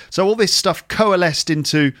Earth. So all this stuff coalesced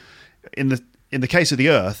into, in the case of the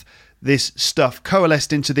Earth, this stuff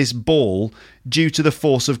coalesced into this ball due to the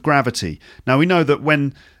force of gravity. Now we know that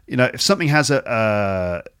when, if something has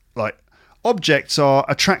objects are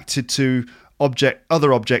attracted to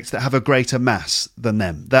other objects that have a greater mass than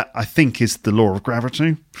them. That, I think, is the law of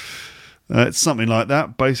gravity. It's something like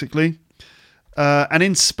that, basically. And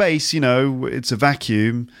in space, it's a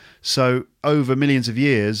vacuum. So over millions of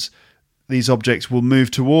years, these objects will move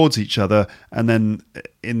towards each other. And then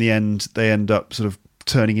in the end, they end up sort of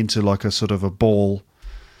turning into like a sort of a ball.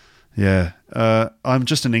 Yeah. I'm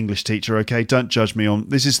just an English teacher, okay? Don't judge me on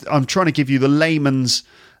this. I'm trying to give you the layman's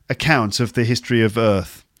account of the history of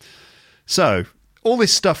Earth. So all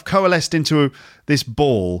this stuff coalesced into this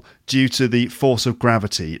ball due to the force of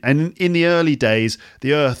gravity. And in the early days,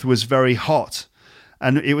 the Earth was very hot,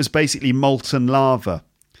 and it was basically molten lava.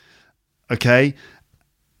 Okay?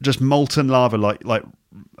 Just molten lava, like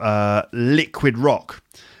liquid rock.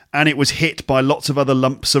 And it was hit by lots of other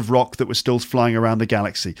lumps of rock that were still flying around the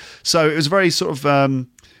galaxy. So it was very sort of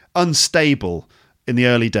unstable in the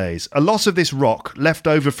early days. A lot of this rock left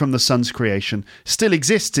over from the sun's creation still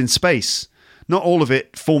exists in space. Not all of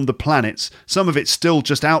it formed the planets. Some of it's still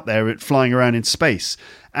just out there flying around in space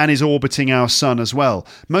and is orbiting our sun as well.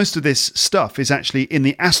 Most of this stuff is actually in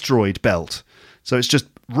the asteroid belt. So it's just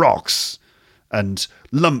rocks and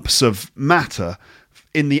lumps of matter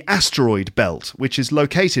in the asteroid belt, which is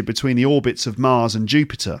located between the orbits of Mars and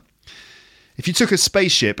Jupiter. If you took a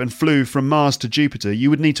spaceship and flew from Mars to Jupiter, you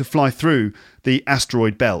would need to fly through the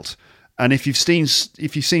asteroid belt. And if you've seen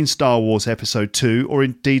Star Wars Episode 2 or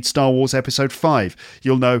indeed Star Wars Episode 5,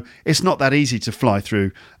 you'll know it's not that easy to fly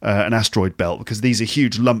through an asteroid belt, because these are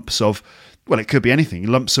huge lumps of, well, it could be anything,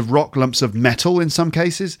 lumps of rock, lumps of metal in some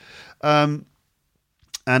cases.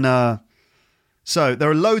 So there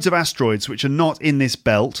are loads of asteroids which are not in this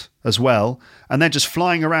belt as well, and they're just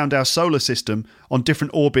flying around our solar system on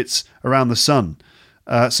different orbits around the sun.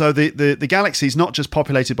 So the galaxy is not just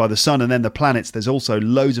populated by the sun and then the planets. There's also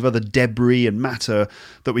loads of other debris and matter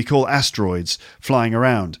that we call asteroids flying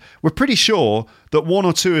around. We're pretty sure that one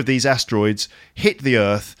or two of these asteroids hit the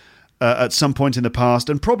Earth at some point in the past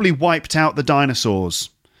and probably wiped out the dinosaurs.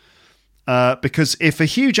 Because if a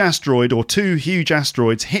huge asteroid or two huge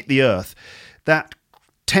asteroids hit the Earth, that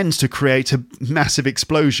tends to create a massive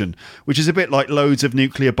explosion, which is a bit like loads of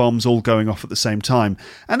nuclear bombs all going off at the same time.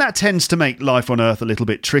 And that tends to make life on Earth a little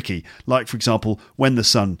bit tricky, like, for example, when the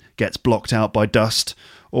sun gets blocked out by dust,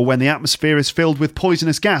 or when the atmosphere is filled with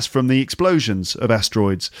poisonous gas from the explosions of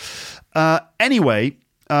asteroids. Anyway,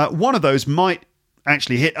 one of those might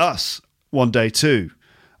actually hit us one day too.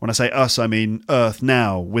 When I say us, I mean Earth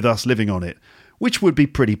now, with us living on it, which would be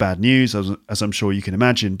pretty bad news, as I'm sure you can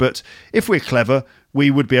imagine. But if we're clever, we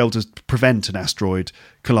would be able to prevent an asteroid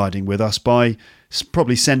colliding with us by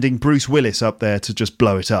probably sending Bruce Willis up there to just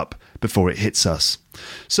blow it up before it hits us.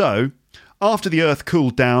 So, after the Earth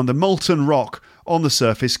cooled down, the molten rock on the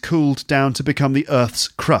surface cooled down to become the Earth's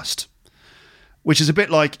crust, which is a bit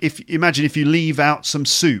like, imagine if you leave out some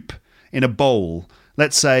soup in a bowl.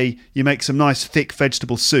 Let's say you make some nice thick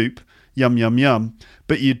vegetable soup, yum, yum, yum,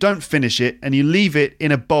 but you don't finish it and you leave it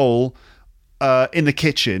in a bowl in the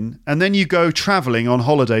kitchen, and then you go travelling on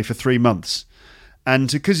holiday for 3 months.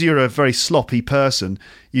 And because you're a very sloppy person,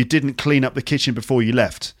 you didn't clean up the kitchen before you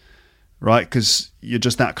left, right? Because you're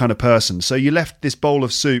just that kind of person. So you left this bowl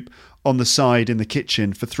of soup on the side in the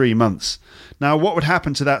kitchen for 3 months. Now, what would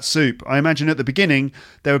happen to that soup? I imagine at the beginning,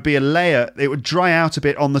 there would be a layer. It would dry out a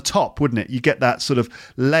bit on the top, wouldn't it? You get that sort of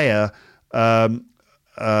layer,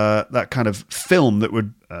 that kind of film that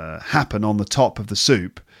would happen on the top of the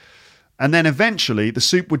soup. And then eventually the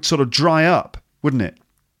soup would sort of dry up, wouldn't it?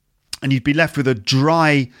 And you'd be left with a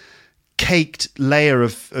dry, caked layer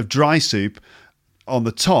of dry soup on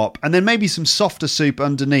the top, and then maybe some softer soup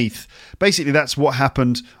underneath. Basically, that's what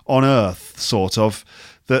happened on Earth, sort of.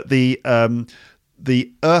 That the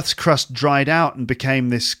Earth's crust dried out and became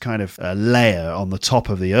this kind of layer on the top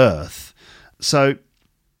of the Earth. So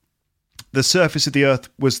the surface of the Earth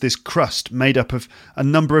was this crust made up of a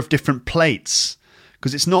number of different plates,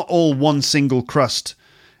 because it's not all one single crust.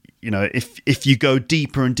 You know, if you go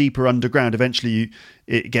deeper and deeper underground, eventually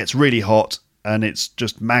it gets really hot and it's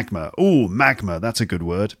just magma. Ooh, magma, that's a good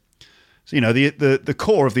word. So, you know, the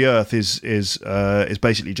core of the Earth is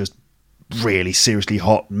basically just really seriously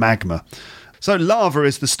hot magma. So lava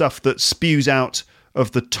is the stuff that spews out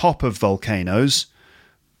of the top of volcanoes.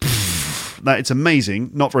 it's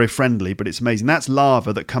amazing, not very friendly, but it's amazing. That's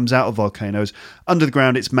lava that comes out of volcanoes. Under the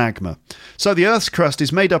ground, it's magma. So the Earth's crust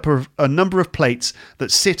is made up of a number of plates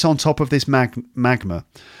that sit on top of this magma.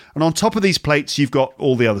 And on top of these plates, you've got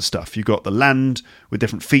all the other stuff. You've got the land with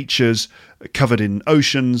different features, covered in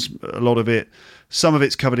oceans, a lot of it. Some of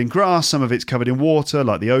it's covered in grass, some of it's covered in water,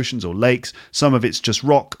 like the oceans or lakes. Some of it's just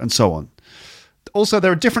rock, and so on. Also,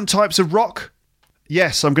 there are different types of rock.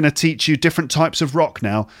 Yes, I'm going to teach you different types of rock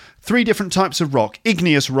now. 3 different types of rock: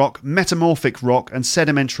 igneous rock, metamorphic rock, and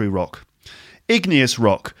sedimentary rock. Igneous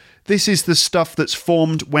rock. This is the stuff that's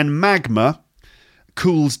formed when magma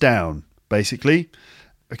cools down, basically.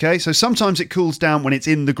 Okay, so sometimes it cools down when it's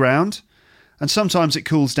in the ground, and sometimes it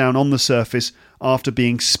cools down on the surface after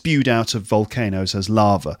being spewed out of volcanoes as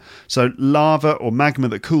lava. So lava or magma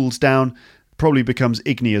that cools down probably becomes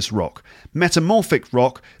igneous rock. Metamorphic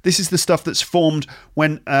rock, this is the stuff that's formed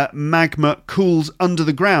when magma cools under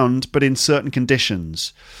the ground, but in certain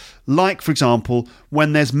conditions. Like, for example,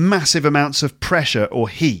 when there's massive amounts of pressure or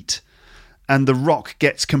heat, and the rock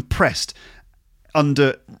gets compressed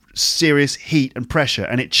under serious heat and pressure,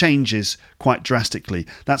 and it changes quite drastically.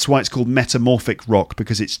 That's why it's called metamorphic rock,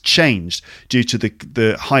 because it's changed due to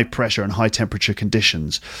the high pressure and high temperature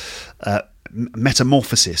conditions.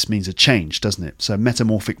 Metamorphosis means a change, doesn't it? So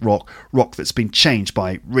metamorphic rock that's been changed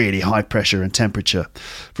by really high pressure and temperature.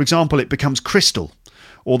 For example, it becomes crystal,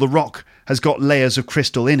 or the rock has got layers of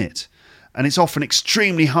crystal in it, and it's often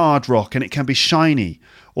extremely hard rock, and it can be shiny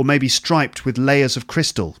or maybe striped with layers of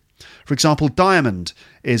crystal. For example, diamond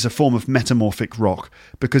is a form of metamorphic rock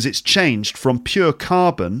because it's changed from pure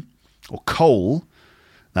carbon or coal,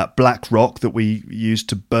 that black rock that we use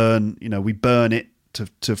to burn, we burn it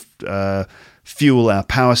to fuel our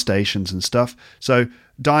power stations and stuff. So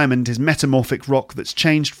diamond is metamorphic rock that's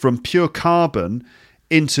changed from pure carbon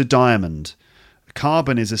into diamond.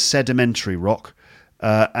 Carbon is a sedimentary rock,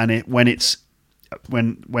 and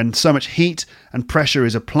when so much heat and pressure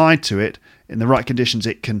is applied to it in the right conditions,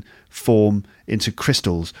 it can form into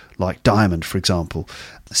crystals like diamond, for example.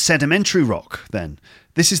 Sedimentary rock, then.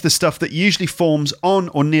 This is the stuff that usually forms on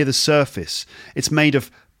or near the surface. It's made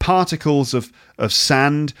of particles of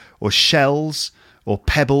sand or shells or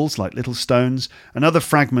pebbles, like little stones, and other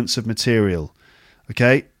fragments of material.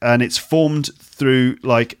 Okay? And it's formed through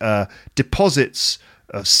deposits,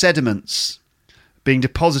 sediments being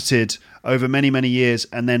deposited over many, many years,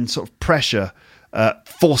 and then sort of pressure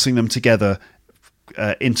forcing them together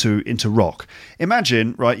into rock.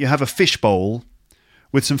 Imagine, right, you have a fish bowl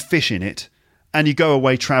with some fish in it, and you go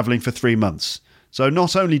away travelling for 3 months. So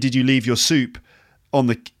not only did you leave your soup on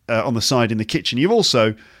the side in the kitchen, you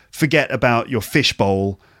also forget about your fish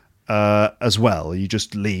bowl as well. You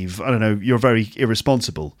just leave. I don't know, you're very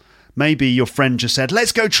irresponsible. Maybe your friend just said,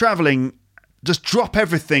 let's go travelling, just drop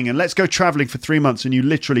everything and let's go travelling for 3 months, and you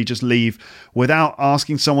literally just leave without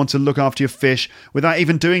asking someone to look after your fish, without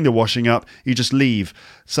even doing the washing up. You just leave.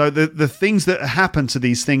 So the things that happen to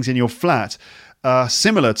these things in your flat are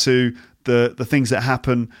similar to the things that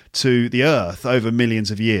happen to the Earth over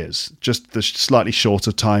millions of years, just the slightly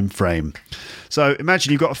shorter time frame. So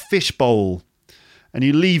imagine you've got a fish bowl and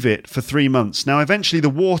you leave it for 3 months. Now, eventually the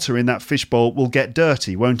water in that fish bowl will get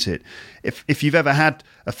dirty, won't it? If you've ever had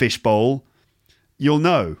a fish bowl, you'll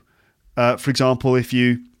know. For example,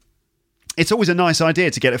 it's always a nice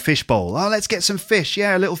idea to get a fish bowl. Oh, let's get some fish.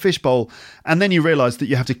 Yeah, a little fish bowl. And then you realise that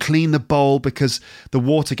you have to clean the bowl because the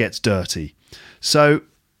water gets dirty. So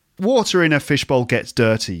water in a fish bowl gets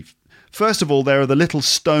dirty. First of all, there are the little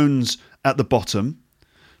stones at the bottom.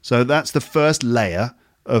 So that's the first layer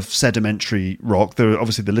of sedimentary rock. There are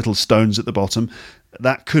obviously the little stones at the bottom.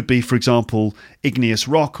 That could be, for example, igneous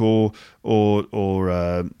rock or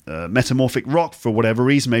metamorphic rock for whatever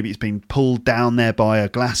reason. Maybe it's been pulled down there by a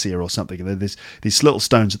glacier or something. There's these little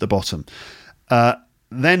stones at the bottom.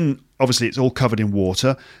 Then, obviously, it's all covered in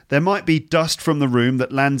water. There might be dust from the room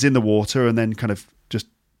that lands in the water and then kind of just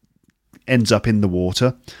ends up in the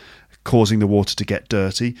water, causing the water to get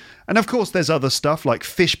dirty. And of course there's other stuff like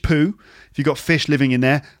fish poo. If you've got fish living in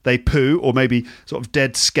there, they poo, or maybe sort of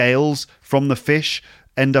dead scales from the fish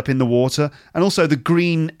end up in the water. And also the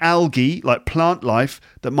green algae, like plant life,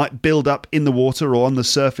 that might build up in the water or on the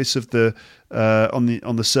surface of the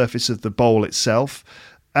on the surface of the bowl itself.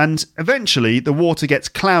 And eventually the water gets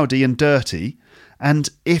cloudy and dirty, and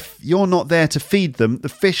if you're not there to feed them, the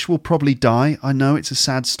fish will probably die. I know, it's a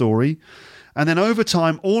sad story. And then over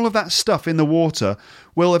time, all of that stuff in the water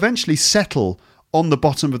will eventually settle on the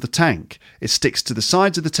bottom of the tank. It sticks to the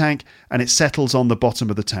sides of the tank and it settles on the bottom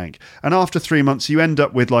of the tank. And after 3 months, you end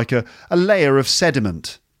up with like a layer of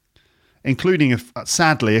sediment, including,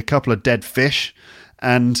 sadly, a couple of dead fish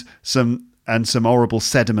and some and some horrible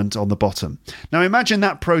sediment on the bottom. Now imagine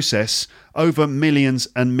that process over millions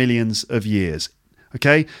and millions of years.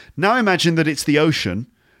 Okay, now imagine that it's the ocean,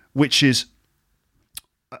 which is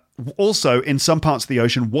also in some parts of the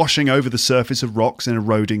ocean washing over the surface of rocks and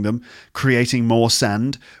eroding them, creating more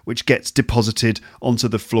sand, which gets deposited onto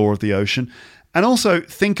the floor of the ocean. And also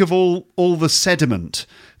think of all the sediment,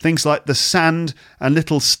 things like the sand and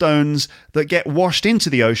little stones that get washed into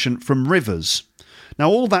the ocean from rivers. Now,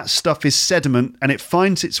 all that stuff is sediment, and it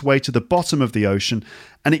finds its way to the bottom of the ocean,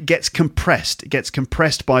 and it gets compressed. It gets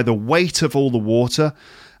compressed by the weight of all the water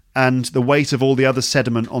and the weight of all the other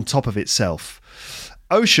sediment on top of itself.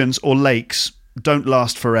 Oceans or lakes don't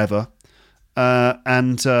last forever,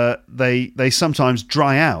 and they sometimes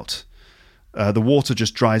dry out. The water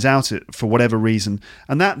just dries out for whatever reason,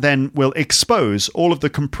 and that then will expose all of the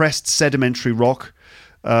compressed sedimentary rock,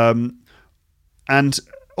 and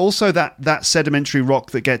also that sedimentary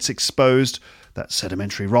rock that gets exposed, that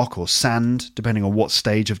sedimentary rock or sand, depending on what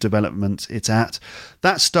stage of development it's at,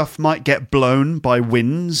 that stuff might get blown by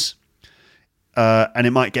winds, and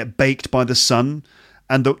it might get baked by the sun,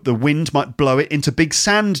 and the wind might blow it into big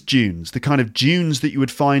sand dunes, the kind of dunes that you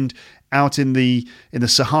would find out in the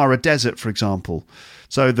Sahara Desert, for example.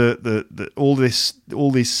 So all this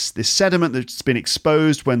sediment that's been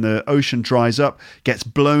exposed when the ocean dries up gets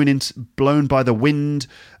blown by the wind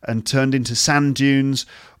and turned into sand dunes,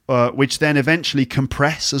 which then eventually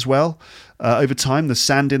compress as well. Over time, the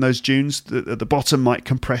sand in those dunes at the bottom might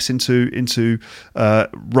compress into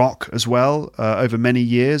rock as well over many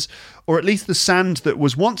years. Or at least the sand that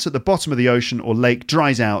was once at the bottom of the ocean or lake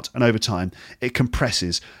dries out, and over time it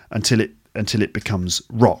compresses until it becomes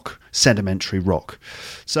rock, sedimentary rock.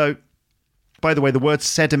 So, by the way, the word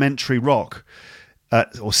sedimentary rock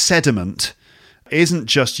or sediment isn't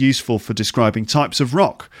just useful for describing types of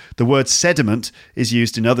rock. The word sediment is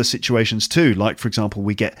used in other situations too. Like, for example,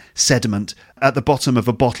 we get sediment at the bottom of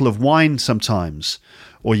a bottle of wine sometimes,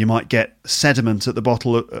 or you might get sediment at the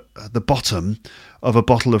bottom of a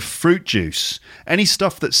bottle of fruit juice. Any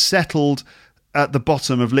stuff that's settled at the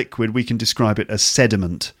bottom of liquid, we can describe it as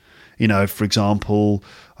sediment. You know, for example,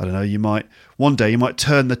 I don't know, one day you might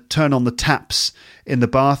turn on the taps in the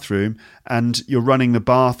bathroom, and you're running the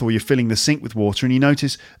bath or you're filling the sink with water, and you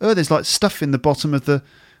notice, there's like stuff in the bottom of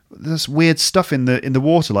there's weird stuff in the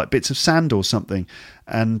water, like bits of sand or something.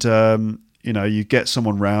 And you get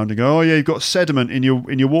someone round and go, oh yeah, you've got sediment in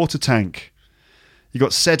your water tank. You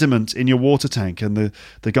got sediment in your water tank, and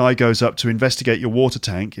the guy goes up to investigate your water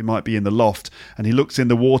tank. It might be in the loft, and he looks in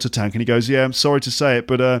the water tank and he goes, yeah, I'm sorry to say it,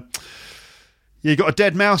 but you got a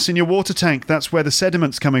dead mouse in your water tank. That's where the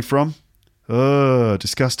sediment's coming from. Oh,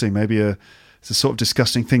 disgusting. Maybe it's a sort of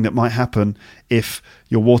disgusting thing that might happen if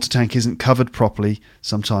your water tank isn't covered properly.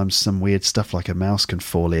 Sometimes some weird stuff like a mouse can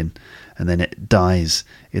fall in, and then it dies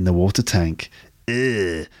in the water tank.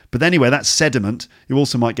 Ugh. But anyway, that's sediment. You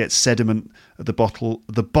also might get sediment at the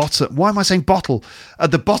bottom. Why am I saying bottle?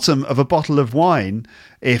 At the bottom of a bottle of wine,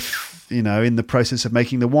 if, in the process of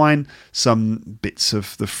making the wine, some bits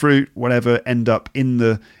of the fruit, whatever, end up in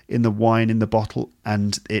the wine, in the bottle,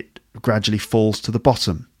 and it gradually falls to the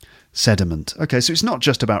bottom. Sediment. Okay, so it's not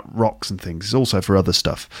just about rocks and things. It's also for other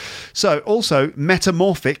stuff. So also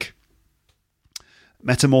metamorphic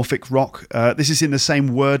rock. This is in the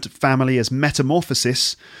same word family as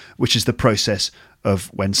metamorphosis, which is the process of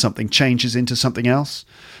when something changes into something else.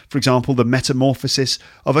 For example, the metamorphosis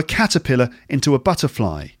of a caterpillar into a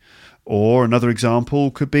butterfly. Or another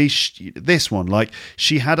example could be this one, like,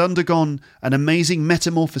 she had undergone an amazing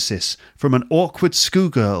metamorphosis from an awkward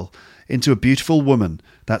schoolgirl into a beautiful woman.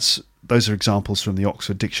 Those are examples from the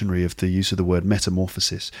Oxford Dictionary of the use of the word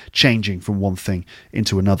metamorphosis, changing from one thing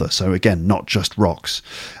into another. So again, not just rocks.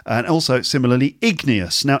 And also, similarly,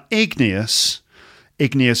 igneous. Now, igneous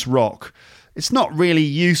rock, it's not really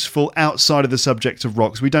useful outside of the subject of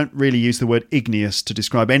rocks. We don't really use the word igneous to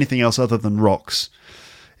describe anything else other than rocks.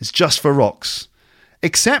 It's just for rocks.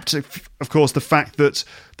 Except, of course, the fact that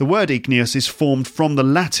the word igneous is formed from the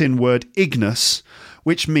Latin word ignis,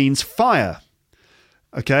 which means fire.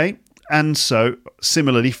 Okay? And so,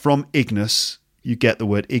 similarly, from ignis, you get the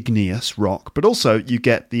word igneous, rock, but also you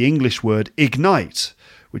get the English word ignite,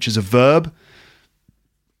 which is a verb.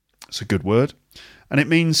 It's a good word. And it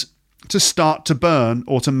means to start to burn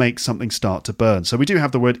or to make something start to burn. So we do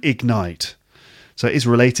have the word ignite. So it is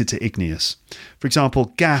related to igneous. For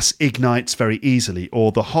example, gas ignites very easily,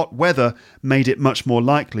 or the hot weather made it much more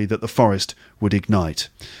likely that the forest would ignite.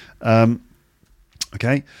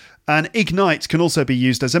 Okay. And ignite can also be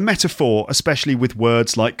used as a metaphor, especially with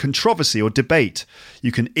words like controversy or debate.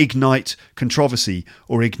 You can ignite controversy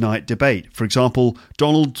or ignite debate. For example,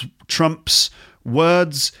 Donald Trump's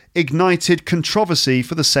words ignited controversy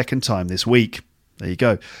for the second time this week. There you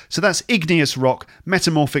go. So that's igneous rock,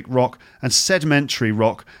 metamorphic rock, and sedimentary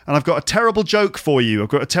rock. And I've got a terrible joke for you. I've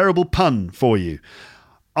got a terrible pun for you.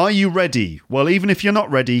 Are you ready? Well, even if you're not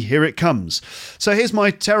ready, here it comes. So here's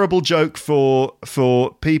my terrible joke for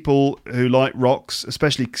people who like rocks,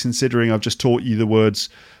 especially considering I've just taught you the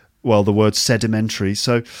word sedimentary.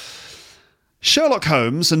 So Sherlock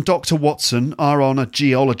Holmes and Dr. Watson are on a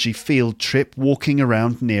geology field trip walking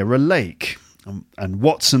around near a lake. And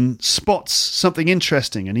Watson spots something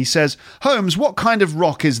interesting and he says, "Holmes, what kind of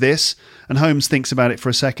rock is this?" And Holmes thinks about it for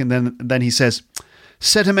a second, then he says,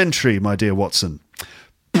 "Sedimentary, my dear Watson."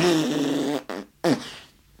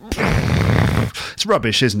 It's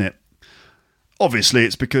rubbish, isn't it? Obviously,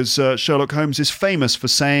 it's because Sherlock Holmes is famous for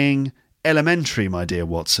saying "elementary, my dear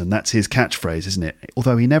Watson." That's his catchphrase, isn't it?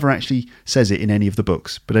 Although he never actually says it in any of the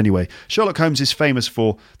books. But anyway, Sherlock Holmes is famous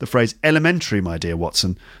for the phrase "elementary, my dear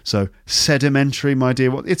Watson." So sedimentary, my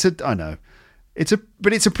dear Watson. I know. It's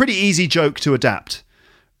a pretty easy joke to adapt.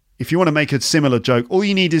 If you want to make a similar joke, all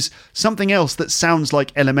you need is something else that sounds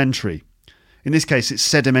like elementary. In this case, it's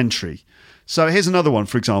sedimentary. So here's another one,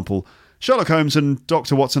 for example. Sherlock Holmes and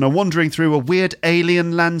Dr. Watson are wandering through a weird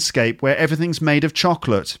alien landscape where everything's made of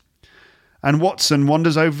chocolate. And Watson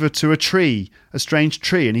wanders over to a strange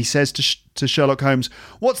tree, and he says to Sherlock Holmes,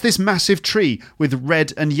 "What's this massive tree with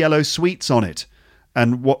red and yellow sweets on it?"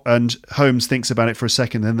 And Holmes thinks about it for a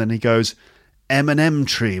second, and then he goes, "M&M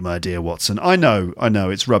tree, my dear Watson." I know,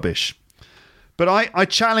 it's rubbish. But I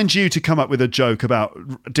challenge you to come up with a joke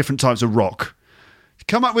about different types of rock.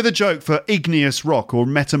 Come up with a joke for igneous rock or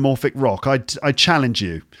metamorphic rock. I challenge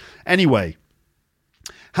you. Anyway,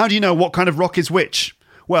 how do you know what kind of rock is which?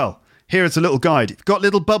 Well, here is a little guide. If it's got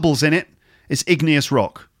little bubbles in it, it's igneous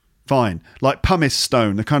rock. Fine. Like pumice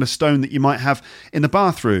stone, the kind of stone that you might have in the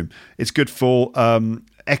bathroom. It's good for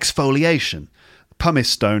exfoliation. Pumice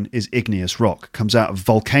stone is igneous rock. Comes out of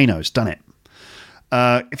volcanoes, done it?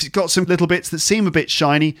 If it's got some little bits that seem a bit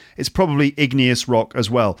shiny, it's probably igneous rock as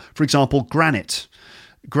well. For example, granite.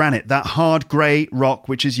 Granite, that hard grey rock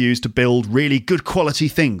which is used to build really good quality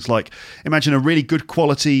things. Like, imagine a really good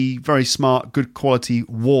quality, very smart, good quality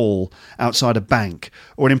wall outside a bank,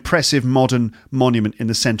 or an impressive modern monument in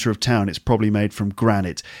the centre of town. It's probably made from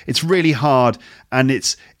granite. It's really hard and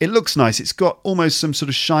it looks nice. It's got almost some sort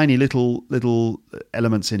of shiny little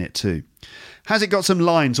elements in it too. Has it got some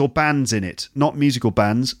lines or bands in it? Not musical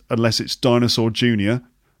bands, unless it's Dinosaur Jr.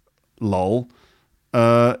 Lol.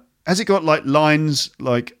 Has it got like lines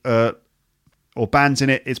or bands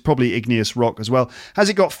in it? It's probably igneous rock as well. Has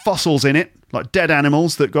it got fossils in it, like dead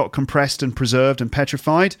animals that got compressed and preserved and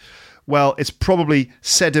petrified? Well, it's probably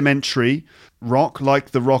sedimentary rock,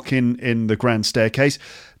 like the rock in the Grand Staircase.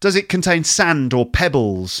 Does it contain sand or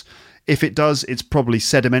pebbles? If it does, it's probably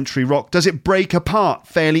sedimentary rock. Does it break apart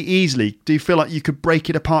fairly easily? Do you feel like you could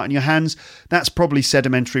break it apart in your hands? That's probably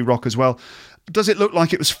sedimentary rock as well. Does it look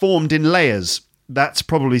like it was formed in layers? That's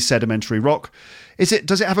probably sedimentary rock. Does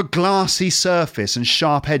it have a glassy surface and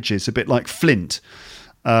sharp edges, a bit like flint?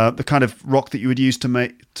 The kind of rock that you would use to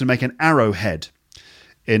make an arrowhead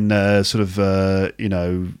in the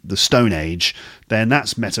Stone Age. Then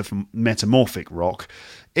that's metamorphic rock.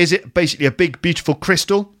 Is it basically a big, beautiful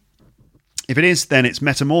crystal? If it is, then it's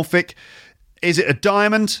metamorphic. Is it a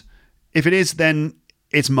diamond? If it is, then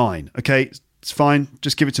it's mine. Okay, it's fine.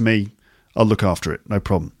 Just give it to me. I'll look after it. No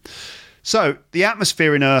problem. So the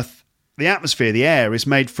atmosphere in Earth, the air is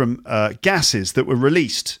made from gases that were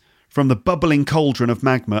released from the bubbling cauldron of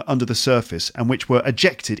magma under the surface and which were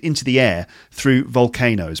ejected into the air through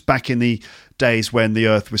volcanoes back in the days when the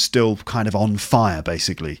Earth was still kind of on fire,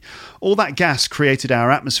 basically. All that gas created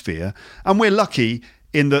our atmosphere, and we're lucky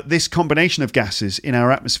in that this combination of gases in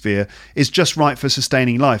our atmosphere is just right for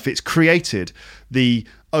sustaining life. It's created the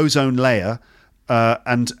ozone layer,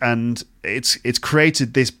 and it's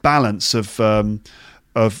created this balance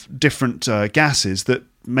of different gases that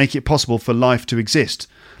make it possible for life to exist.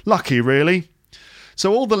 Lucky, really.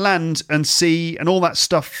 So all the land and sea and all that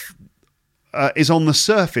stuff is on the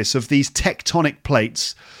surface of these tectonic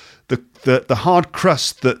plates, the hard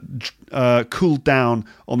crust that cooled down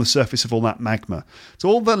on the surface of all that magma. So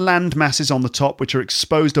all the land masses on the top, which are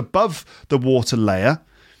exposed above the water layer,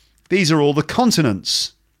 these are all the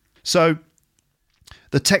continents. So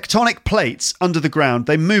the tectonic plates under the ground,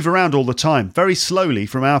 they move around all the time, very slowly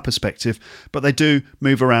from our perspective, but they do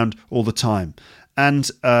move around all the time.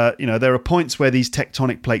 And, there are points where these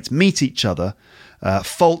tectonic plates meet each other,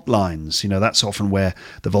 fault lines. That's often where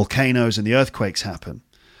the volcanoes and the earthquakes happen.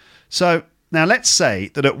 So now let's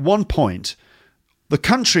say that at one point, the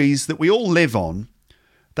countries that we all live on,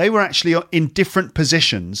 they were actually in different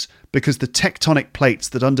positions because the tectonic plates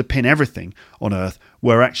that underpin everything on Earth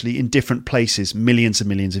were actually in different places millions and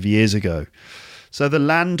millions of years ago. So the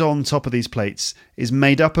land on top of these plates is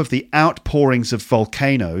made up of the outpourings of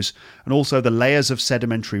volcanoes and also the layers of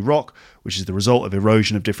sedimentary rock, which is the result of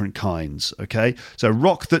erosion of different kinds. Okay, so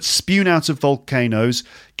rock that's spewed out of volcanoes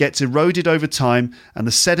gets eroded over time, and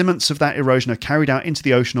the sediments of that erosion are carried out into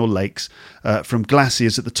the ocean or lakes from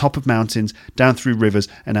glaciers at the top of mountains, down through rivers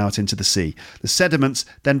and out into the sea. The sediments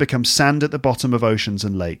then become sand at the bottom of oceans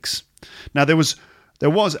and lakes. Now there was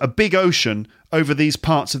a big ocean over these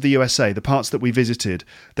parts of the USA, the parts that we visited.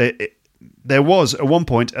 There was, at one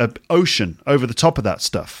point, an ocean over the top of that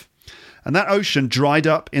stuff. And that ocean dried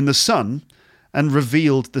up in the sun and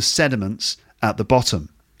revealed the sediments at the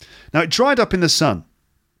bottom. Now, it dried up in the sun.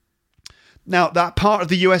 Now, that part of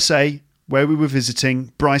the USA where we were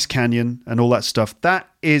visiting, Bryce Canyon and all that stuff, that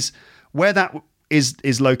is where that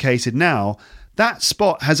is located now. That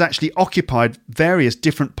spot has actually occupied various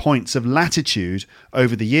different points of latitude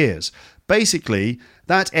over the years. Basically,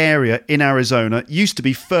 that area in Arizona used to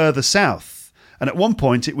be further south, and at one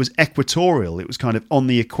point it was equatorial. It was kind of on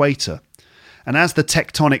the equator. And as the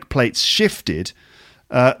tectonic plates shifted,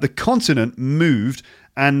 the continent moved,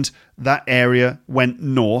 and that area went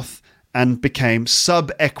north and became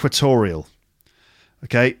sub-equatorial.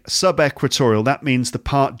 Okay, sub-equatorial, that means the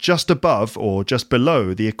part just above or just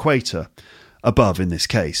below the equator. Above in this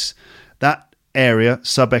case. That area,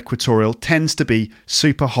 sub-equatorial, tends to be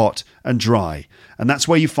super hot and dry. And that's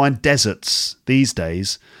where you find deserts these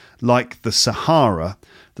days, like the Sahara.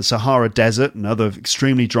 The Sahara Desert and other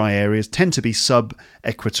extremely dry areas tend to be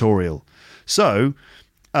sub-equatorial. So,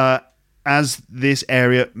 as this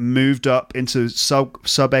area moved up into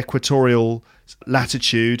sub-equatorial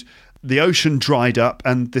latitude, the ocean dried up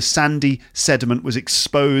and the sandy sediment was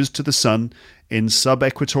exposed to the sun in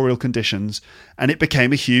sub-equatorial conditions, and it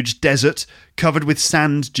became a huge desert covered with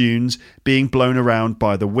sand dunes being blown around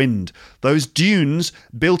by the wind. Those dunes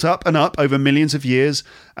built up and up over millions of years,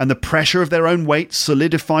 and the pressure of their own weight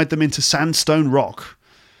solidified them into sandstone rock.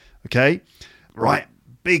 Okay? Right,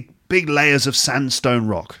 big layers of sandstone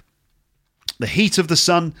rock. The heat of the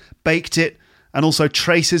sun baked it, and also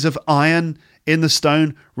traces of iron in the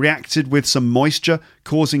stone reacted with some moisture,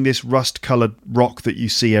 causing this rust-coloured rock that you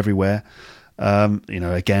see everywhere.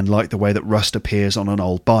 Again, like the way that rust appears on an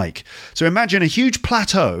old bike. So imagine a huge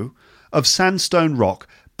plateau of sandstone rock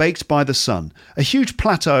baked by the sun. A huge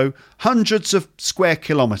plateau, hundreds of square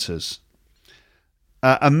kilometres.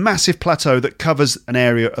 A massive plateau that covers an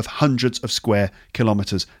area of hundreds of square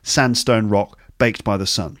kilometres. Sandstone rock baked by the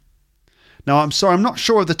sun. Now, I'm sorry, I'm not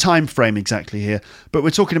sure of the time frame exactly here, but we're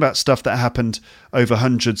talking about stuff that happened over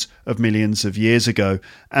hundreds of millions of years ago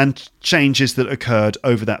and changes that occurred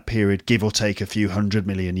over that period, give or take a few 100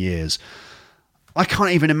 million years. I can't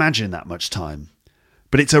even imagine that much time,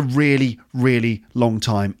 but it's a really, really long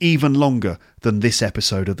time, even longer than this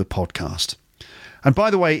episode of the podcast. And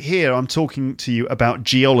by the way, here I'm talking to you about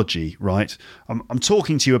geology, right? I'm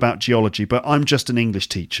talking to you about geology, but I'm just an English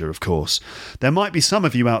teacher, of course. There might be some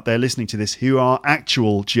of you out there listening to this who are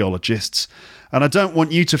actual geologists, and I don't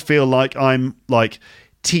want you to feel like I'm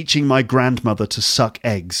teaching my grandmother to suck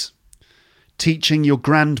eggs. Teaching your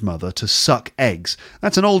grandmother to suck eggs.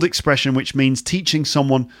 That's an old expression which means teaching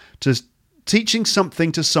something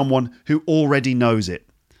to someone who already knows it.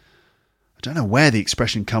 I don't know where the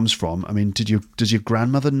expression comes from. I mean, does your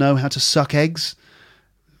grandmother know how to suck eggs?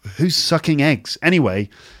 Who's sucking eggs? Anyway,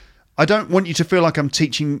 I don't want you to feel like I'm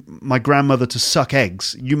teaching my grandmother to suck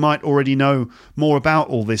eggs. You might already know more about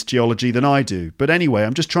all this geology than I do. But anyway,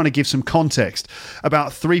 I'm just trying to give some context. About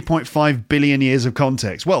 3.5 billion years of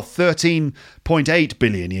context. Well, 13.8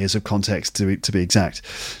 billion years of context to be exact.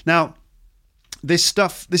 Now, this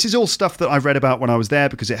is all stuff that I've read about when I was there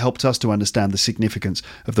because it helped us to understand the significance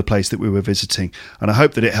of the place that we were visiting. And I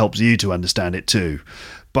hope that it helps you to understand it too.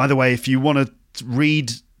 By the way, if you want to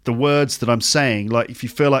read the words that I'm saying, like if you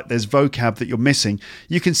feel like there's vocab that you're missing,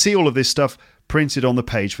 you can see all of this stuff printed on the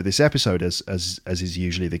page for this episode, as is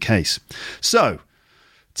usually the case. So,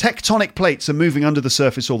 tectonic plates are moving under the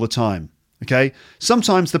surface all the time. Okay?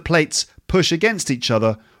 Sometimes the plates push against each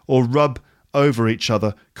other or rub over each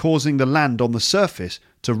other, causing the land on the surface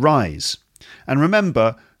to rise. And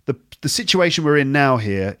remember, the situation we're in now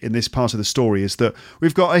here in this part of the story is that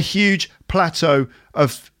we've got a huge plateau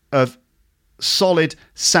of solid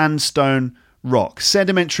sandstone rock,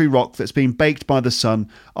 sedimentary rock that's been baked by the sun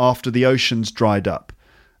after the oceans dried up.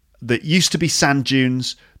 that used to be sand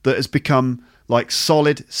dunes that has become like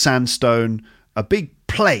solid sandstone, a big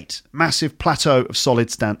plate, massive plateau of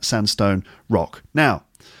solid sandstone rock. Now,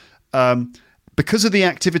 because of the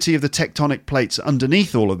activity of the tectonic plates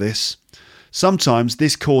underneath all of this, sometimes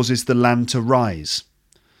this causes the land to rise.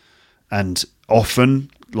 And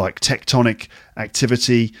often, like tectonic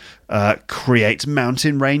activity creates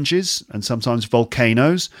mountain ranges and sometimes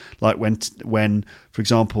volcanoes, like when for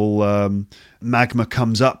example, magma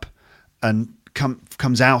comes up and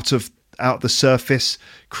comes out the surface,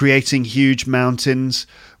 creating huge mountains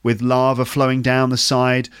with lava flowing down the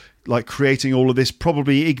side, like creating all of this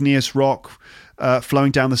probably igneous rock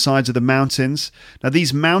flowing down the sides of the mountains. Now,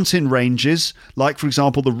 these mountain ranges, like for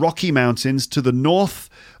example the Rocky Mountains to the north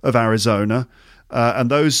of Arizona,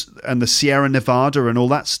 and the Sierra Nevada and all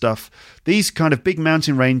that stuff, these kind of big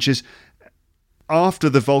mountain ranges, after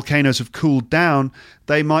the volcanoes have cooled down,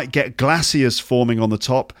 they might get glaciers forming on the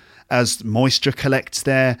top. As moisture collects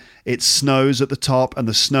there, it snows at the top, and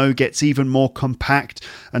the snow gets even more compact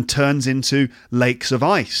and turns into lakes of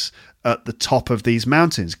ice at the top of these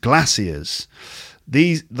mountains, glaciers.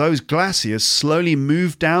 Those glaciers slowly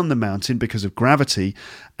move down the mountain because of gravity,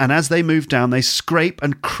 and as they move down, they scrape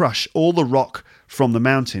and crush all the rock from the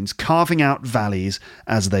mountains, carving out valleys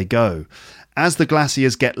as they go. As the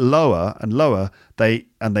glaciers get lower and lower, they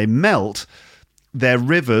melt, their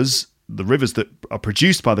rivers, the rivers that are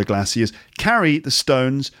produced by the glaciers, carry the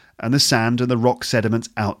stones and the sand and the rock sediments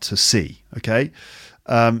out to sea. Okay?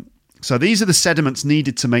 So these are the sediments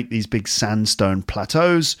needed to make these big sandstone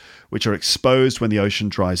plateaus, which are exposed when the ocean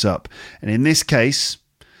dries up. And in this case,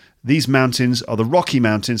 these mountains are the Rocky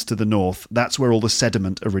Mountains to the north. That's where all the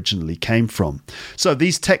sediment originally came from. So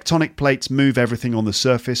these tectonic plates move everything on the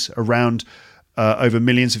surface around over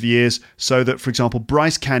millions of years, so that, for example,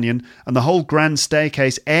 Bryce Canyon and the whole Grand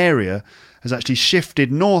Staircase area has actually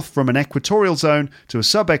shifted north from an equatorial zone to a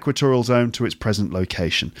subequatorial zone to its present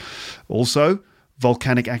location. Also,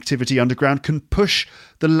 volcanic activity underground can push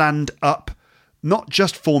the land up, not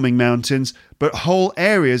just forming mountains, but whole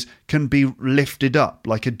areas can be lifted up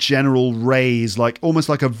like a general raise, like almost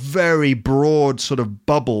like a very broad sort of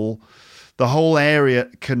bubble. The whole area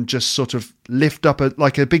can just sort of lift up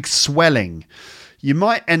like a big swelling. You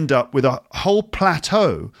might end up with a whole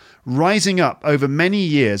plateau rising up over many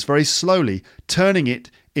years very slowly, turning it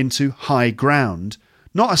into high ground.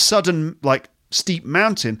 Not a sudden, like, steep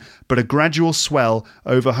mountain, but a gradual swell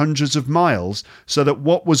over hundreds of miles, so that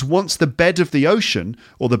what was once the bed of the ocean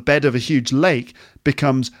or the bed of a huge lake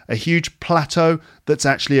becomes a huge plateau that's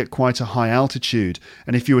actually at quite a high altitude.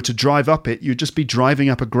 And if you were to drive up it, you'd just be driving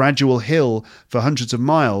up a gradual hill for hundreds of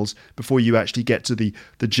miles before you actually get to the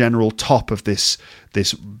general top of this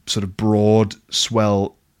sort of broad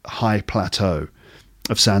swell high plateau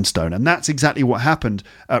of sandstone. And that's exactly what happened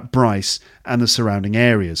at Bryce and the surrounding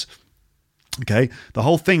areas. Okay, the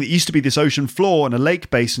whole thing that used to be this ocean floor and a lake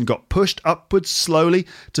basin got pushed upwards slowly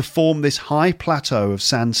to form this high plateau of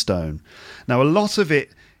sandstone. Now, a lot of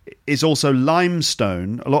it is also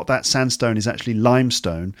limestone. A lot of that sandstone is actually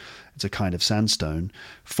limestone. It's a kind of sandstone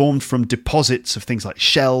formed from deposits of things like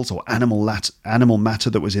shells or animal matter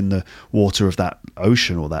that was in the water of that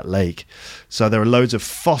ocean or that lake. So there are loads of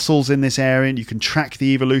fossils in this area, and you can track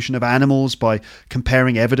the evolution of animals by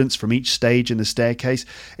comparing evidence from each stage in the staircase.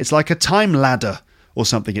 It's like a time ladder or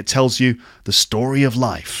something. It tells you the story of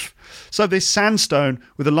life. So this sandstone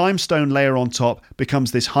with a limestone layer on top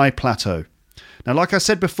becomes this high plateau. Now, like I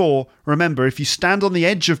said before, remember, if you stand on the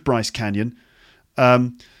edge of Bryce Canyon,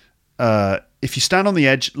 if you stand on the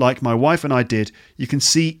edge like my wife and I did, you can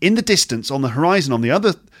see in the distance on the horizon on the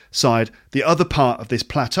other side, the other part of this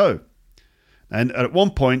plateau. And at one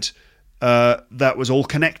point, that was all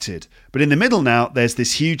connected. But in the middle now, there's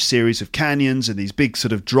this huge series of canyons and these big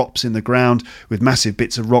sort of drops in the ground with massive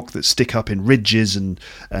bits of rock that stick up in ridges and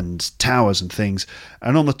towers and things.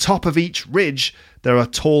 And on the top of each ridge, there are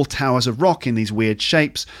tall towers of rock in these weird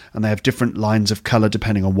shapes, and they have different lines of colour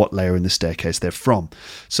depending on what layer in the staircase they're from.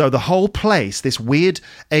 So the whole place, this weird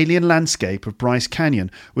alien landscape of Bryce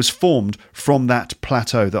Canyon, was formed from that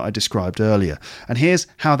plateau that I described earlier. And here's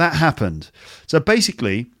how that happened. So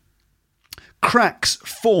basically, cracks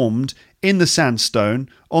formed in the sandstone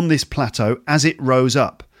on this plateau as it rose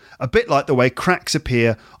up, a bit like the way cracks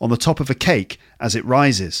appear on the top of a cake as it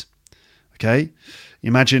rises. Okay?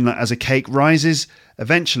 Imagine that as a cake rises,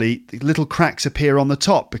 eventually the little cracks appear on the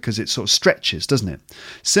top because it sort of stretches, doesn't it?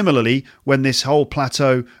 Similarly, when this whole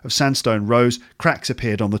plateau of sandstone rose, cracks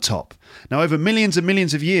appeared on the top. Now, over millions and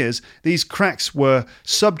millions of years, these cracks were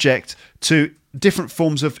subject to different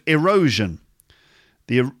forms of erosion.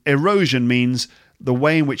 The erosion means the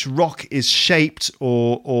way in which rock is shaped,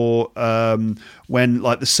 or when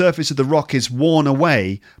like the surface of the rock is worn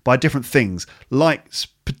away by different things, like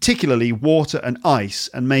particularly water and ice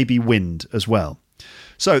and maybe wind as well.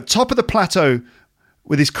 So top of the plateau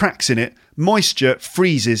with these cracks in it, moisture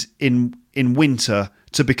freezes in winter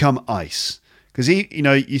to become ice. Because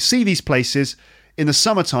you see these places in the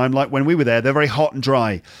summertime, like when we were there, they're very hot and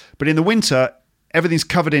dry. But in the winter, everything's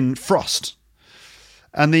covered in frost.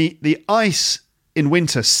 And the ice in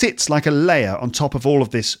winter sits like a layer on top of all of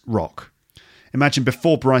this rock. Imagine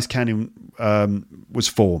before Bryce Canyon was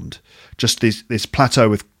formed, just this plateau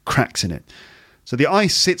with cracks in it. So the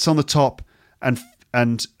ice sits on the top and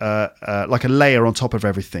like a layer on top of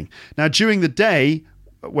everything. Now, during the day,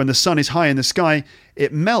 when the sun is high in the sky,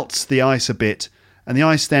 it melts the ice a bit, and the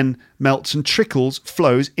ice then melts and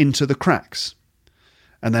flows into the cracks.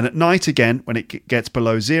 And then at night again, when it gets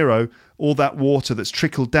below zero, all that water that's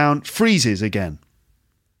trickled down freezes again.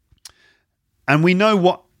 And we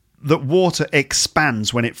know that water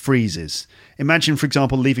expands when it freezes. Imagine, for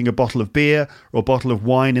example, leaving a bottle of beer or a bottle of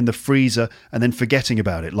wine in the freezer and then forgetting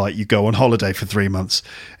about it, like you go on holiday for 3 months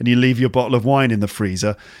and you leave your bottle of wine in the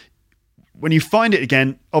freezer. When you find it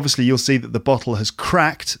again, obviously you'll see that the bottle has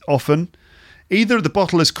cracked often. Either the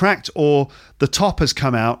bottle has cracked or the top has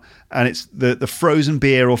come out and it's the frozen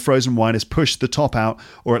beer or frozen wine has pushed the top out,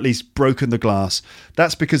 or at least broken the glass.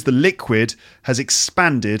 That's because the liquid has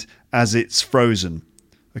expanded as it's frozen.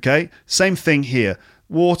 Okay, same thing here.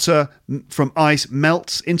 Water from ice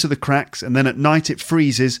melts into the cracks, and then at night it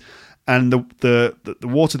freezes, and the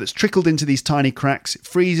water that's trickled into these tiny cracks, it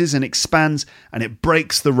freezes and expands, and it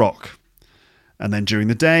breaks the rock. And then during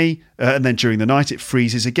the day, and then during the night, it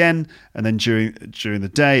freezes again, and then during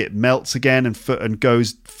the day, it melts again and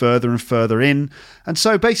goes further and further in. And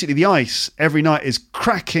so basically, the ice every night is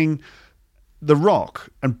cracking the rock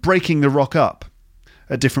and breaking the rock up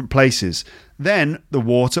at different places. Then the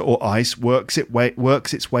water or ice works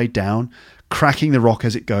its way down, cracking the rock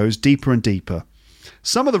as it goes deeper and deeper.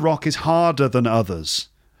 Some of the rock is harder than others.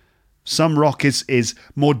 Some rock is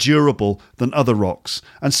more durable than other rocks,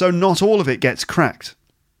 and so not all of it gets cracked.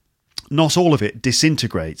 Not all of it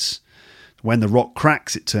disintegrates. When the rock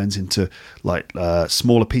cracks, it turns into like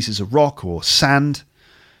smaller pieces of rock or sand,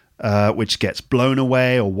 which gets blown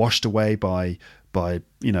away or washed away by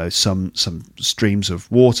some streams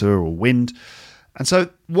of water or wind. And so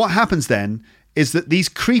what happens then is that these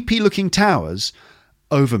creepy looking towers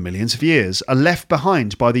over millions of years are left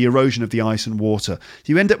behind by the erosion of the ice and water.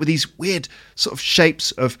 You end up with these weird sort of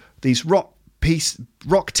shapes of these rock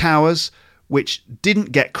towers which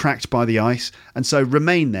didn't get cracked by the ice and so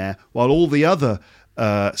remain there, while all the other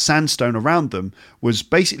sandstone around them was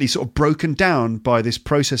basically sort of broken down by this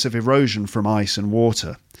process of erosion from ice and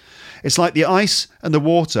water. It's like the ice and the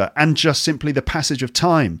water, and just simply the passage of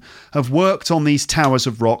time, have worked on these towers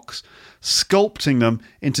of rocks, sculpting them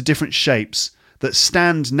into different shapes that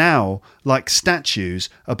stand now like statues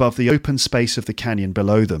above the open space of the canyon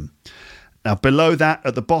below them. Now, below that,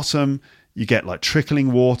 at the bottom, you get like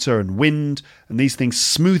trickling water and wind, and these things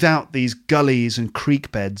smooth out these gullies and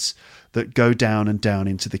creek beds that go down and down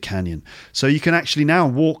into the canyon. So you can actually now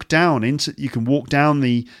walk down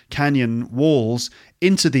the canyon walls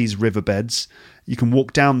into these riverbeds. You can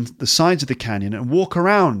walk down the sides of the canyon and walk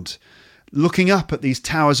around, looking up at these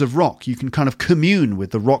towers of rock. You can kind of commune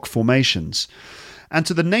with the rock formations. And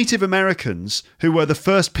to the Native Americans, who were the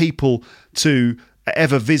first people to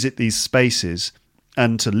ever visit these spaces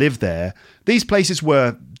and to live there, these places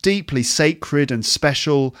were deeply sacred and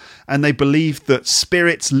special, and they believed that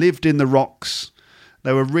spirits lived in the rocks.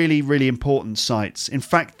 They were really, really important sites. In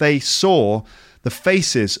fact, they saw the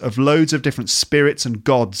faces of loads of different spirits and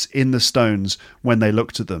gods in the stones when they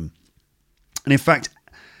looked at them. And in fact,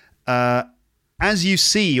 as you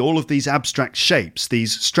see all of these abstract shapes,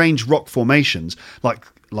 these strange rock formations, like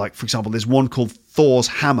for example, there's one called Thor's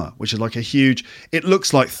Hammer, which is like it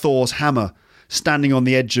looks like Thor's hammer standing on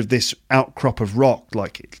the edge of this outcrop of rock,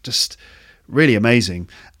 like it's just really amazing.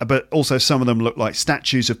 But also some of them look like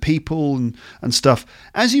statues of people and stuff.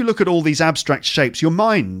 As you look at all these abstract shapes, your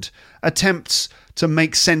mind attempts to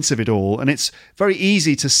make sense of it all, and it's very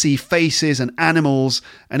easy to see faces and animals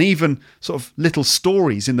and even sort of little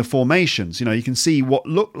stories in the formations. You can see what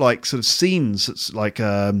look like sort of scenes, like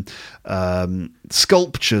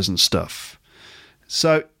sculptures and stuff.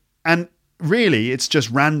 So, and really it's just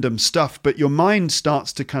random stuff, but your mind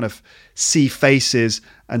starts to kind of see faces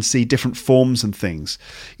and see different forms and things.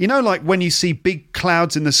 Like when you see big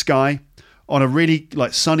clouds in the sky on a really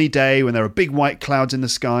like sunny day, when there are big white clouds in the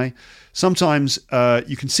sky, sometimes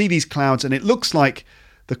you can see these clouds and it looks like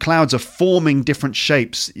the clouds are forming different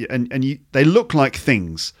shapes, and they look like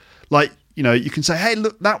things. Like, you know, you can say, hey,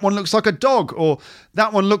 look, that one looks like a dog, or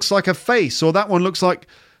that one looks like a face, or that one looks like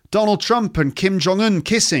Donald Trump and Kim Jong-un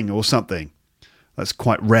kissing or something. That's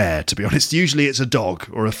quite rare, to be honest. Usually it's a dog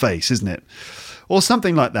or a face, isn't it? Or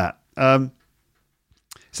something like that.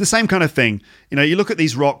 It's the same kind of thing. You know, you look at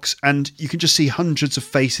these rocks and you can just see hundreds of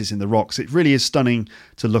faces in the rocks. It really is stunning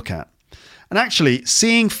to look at. And actually,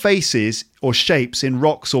 seeing faces or shapes in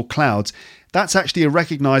rocks or clouds, that's actually a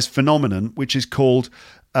recognized phenomenon, which is called,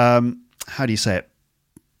 how do you say it?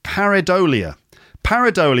 Pareidolia.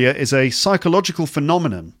 Pareidolia is a psychological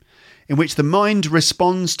phenomenon in which the mind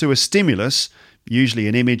responds to a stimulus, usually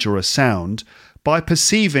an image or a sound, by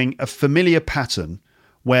perceiving a familiar pattern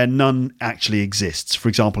where none actually exists, for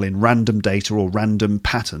example, in random data or random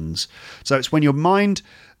patterns. So it's when your mind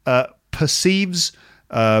perceives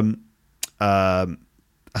a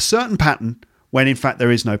certain pattern when in fact there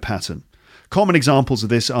is no pattern. Common examples of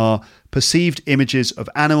this are perceived images of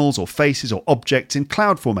animals or faces or objects in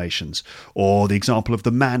cloud formations, or the example of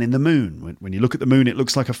the man in the moon. When you look at the moon, it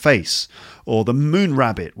looks like a face. Or the moon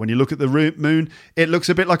rabbit. When you look at the moon, it looks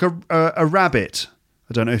a bit like a rabbit.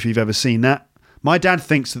 I don't know if you've ever seen that. My dad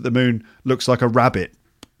thinks that the moon looks like a rabbit.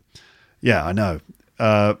 Yeah, I know.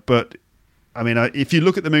 But, I mean, if you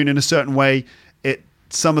look at the moon in a certain way,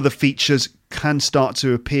 some of the features can start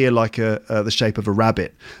to appear like the shape of a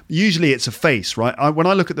rabbit. Usually it's a face, right? When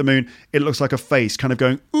I look at the moon, it looks like a face kind of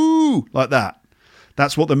going, ooh, like that.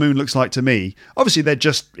 That's what the moon looks like to me. Obviously,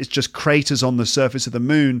 it's just craters on the surface of the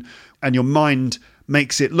moon, and your mind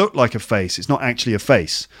makes it look like a face. It's not actually a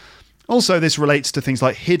face. Also, this relates to things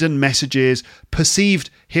like hidden messages, perceived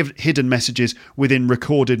hidden messages within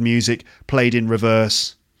recorded music played in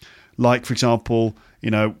reverse. Like, for example, you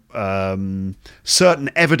know, certain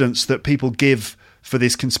evidence that people give for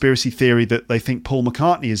this conspiracy theory that they think Paul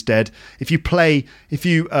McCartney is dead. If you play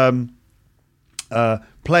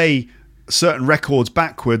certain records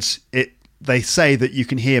backwards, they say that you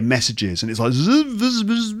can hear messages, and it's like,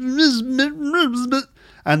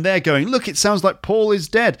 and they're going, look, it sounds like Paul is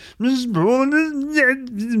dead. Like,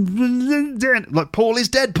 Paul is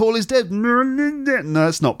dead, Paul is dead. No,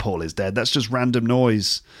 it's not Paul is dead. That's just random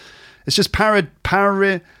noise. It's just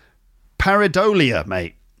pareidolia,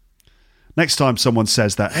 mate. Next time someone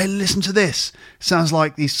says that, hey, listen to this. It sounds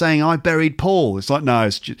like he's saying, I buried Paul. It's like, no,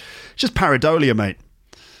 it's just pareidolia, mate.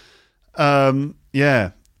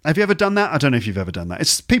 Yeah. Have you ever done that? I don't know if you've ever done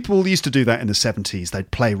that. People used to do that in the 70s. They'd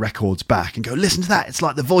play records back and go, listen to that. It's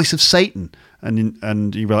like the voice of Satan.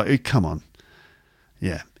 And you'd be like, oh, come on.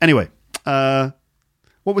 Yeah. Anyway, what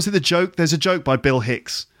was it, the joke? There's a joke by Bill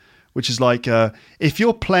Hicks, which is like, if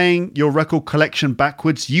you're playing your record collection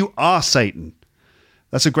backwards, you are Satan.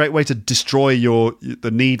 That's a great way to destroy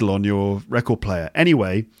the needle on your record player.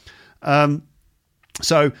 Anyway,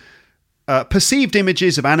 perceived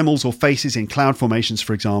images of animals or faces in cloud formations,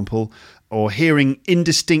 for example, or hearing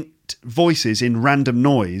indistinct voices in random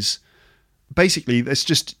noise, basically, that's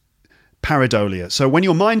just pareidolia. So when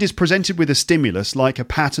your mind is presented with a stimulus, like a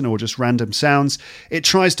pattern or just random sounds, it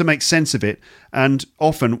tries to make sense of it, and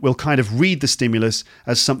often will kind of read the stimulus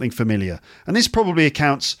as something familiar. And this probably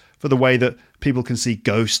accounts for the way that people can see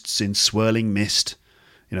ghosts in swirling mist.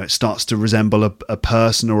 You know, it starts to resemble a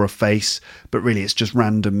person or a face, but really it's just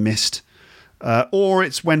random mist. Or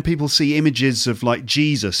it's when people see images of like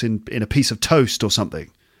Jesus in a piece of toast or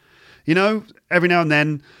something. You know, every now and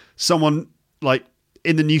then someone, like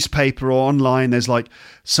in the newspaper or online, there's like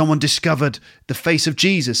someone discovered the face of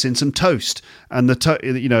Jesus in some toast, and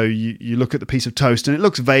you look at the piece of toast and it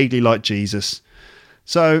looks vaguely like Jesus.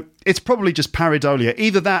 So it's probably just pareidolia.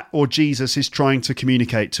 Either that or Jesus is trying to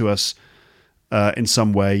communicate to us in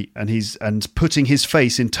some way, and putting his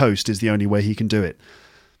face in toast is the only way he can do it.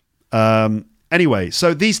 Anyway,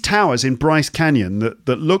 so these towers in Bryce Canyon that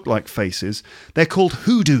look like faces, they're called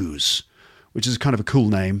hoodoos, which is kind of a cool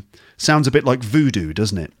name. Sounds a bit like voodoo,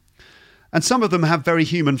 doesn't it? And some of them have very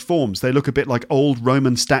human forms. They look a bit like old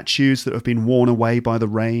Roman statues that have been worn away by the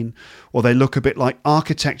rain, or they look a bit like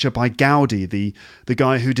architecture by Gaudi, the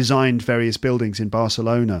guy who designed various buildings in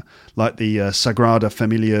Barcelona, like the Sagrada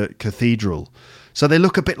Familia Cathedral. So they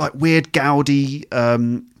look a bit like weird Gaudi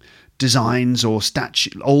designs or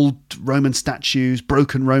old Roman statues,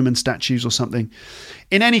 broken Roman statues or something.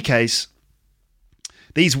 In any case,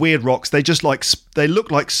 these weird rocks, they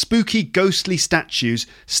look like spooky, ghostly statues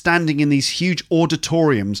standing in these huge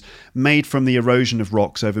auditoriums made from the erosion of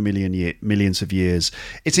rocks over millions of years.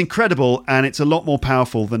 It's incredible, and it's a lot more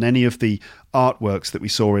powerful than any of the artworks that we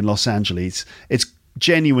saw in Los Angeles. It's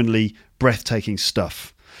genuinely breathtaking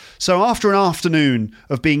stuff. So after an afternoon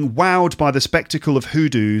of being wowed by the spectacle of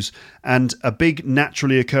hoodoos and a big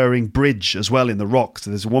naturally occurring bridge as well in the rock, so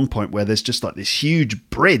there's one point where there's just like this huge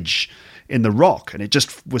bridge in the rock, and it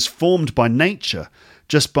just was formed by nature,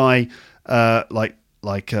 just by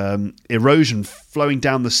erosion flowing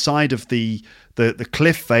down the side of the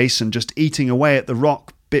cliff face and just eating away at the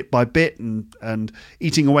rock bit by bit and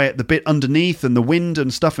eating away at the bit underneath and the wind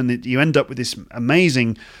and stuff, and you end up with this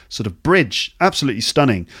amazing sort of bridge, absolutely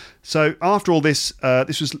stunning. So after all this,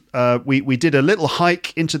 we did a little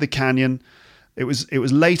hike into the canyon. It was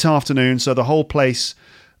late afternoon, so the whole place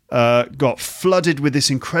got flooded with this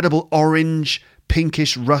incredible orange,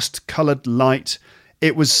 pinkish, rust-coloured light.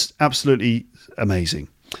 It was absolutely amazing.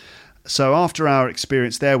 So after our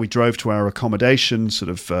experience there, we drove to our accommodation, sort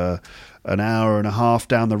of an hour and a half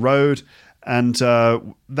down the road, and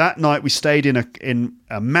that night we stayed in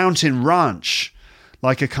a mountain ranch,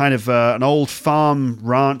 like a kind of an old farm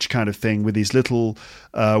ranch kind of thing with these little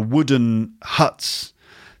wooden huts.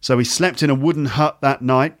 So we slept in a wooden hut that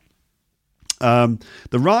night. The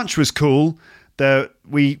ranch was cool.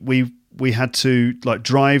 We had to like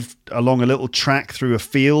drive along a little track through a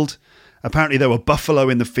field. Apparently there were buffalo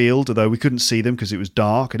in the field, although we couldn't see them because it was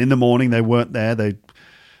dark. And in the morning they weren't there.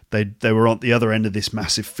 They were on the other end of this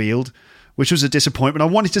massive field, which was a disappointment.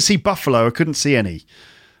 I wanted to see buffalo. I couldn't see any.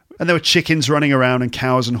 And there were chickens running around and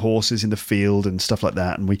cows and horses in the field and stuff like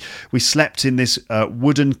that. And we slept in this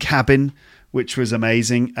wooden cabin, which was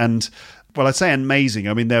amazing. And, well, I'd say amazing.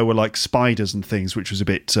 I mean, there were like spiders and things, which was a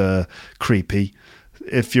bit creepy.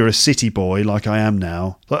 If you're a city boy like I am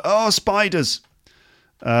now, like, oh, spiders.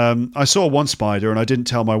 I saw one spider and I didn't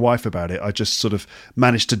tell my wife about it. I just sort of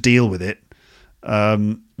managed to deal with it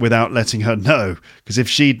without letting her know, because if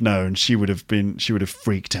she'd known, she would have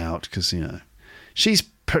freaked out, because, you know, she's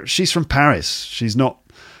from Paris. She's not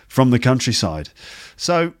from the countryside.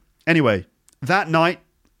 So anyway, that night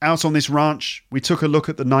out on this ranch, we took a look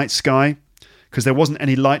at the night sky, because there wasn't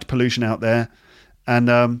any light pollution out there. And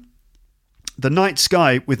the night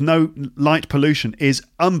sky with no light pollution is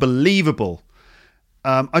unbelievable.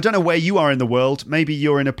 I don't know where you are in the world. Maybe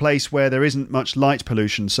you're in a place where there isn't much light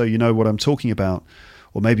pollution, so you know what I'm talking about.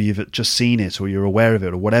 Or maybe you've just seen it, or you're aware of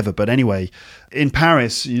it, or whatever. But anyway, in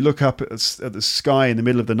Paris, you look up at the sky in the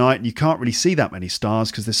middle of the night and you can't really see that many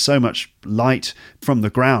stars because there's so much light from the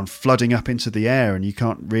ground flooding up into the air and you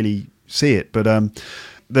can't really see it. But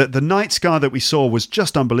the night sky that we saw was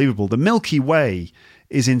just unbelievable. The Milky Way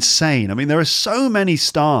is insane. I mean, there are so many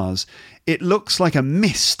stars. It looks like a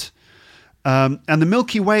mist. And the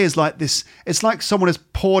Milky Way is like this. It's like someone has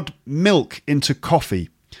poured milk into coffee.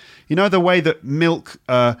 You know the way that milk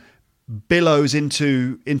billows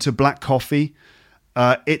into black coffee?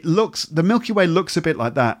 The Milky Way looks a bit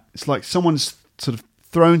like that. It's like someone's sort of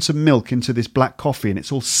thrown some milk into this black coffee and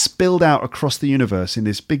it's all spilled out across the universe in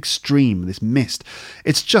this big stream, this mist.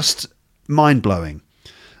 It's just mind-blowing.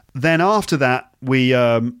 Then after that, we...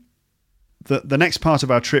 The next part of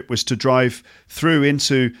our trip was to drive through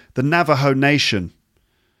into the Navajo Nation.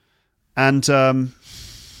 And,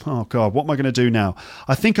 oh God, what am I going to do now?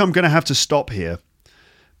 I think I'm going to have to stop here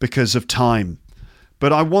because of time.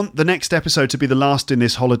 But I want the next episode to be the last in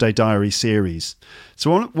this Holiday Diary series. So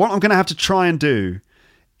what I'm going to have to try and do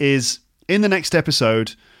is, in the next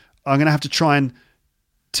episode, I'm going to have to try and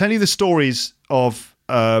tell you the stories of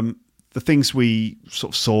the things we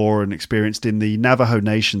sort of saw and experienced in the Navajo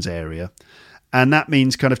Nations area. And that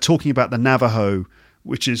means kind of talking about the Navajo,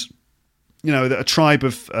 which is, you know, a tribe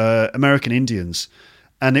of American Indians.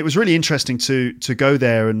 And it was really interesting to go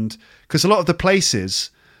there, and because a lot of the places,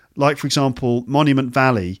 like, for example, Monument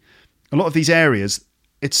Valley, a lot of these areas,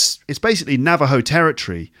 it's basically Navajo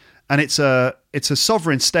territory, and it's a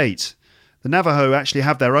sovereign state. The Navajo actually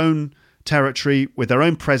have their own territory with their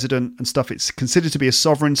own president and stuff. It's considered to be a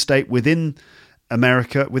sovereign state within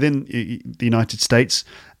America, within the United States.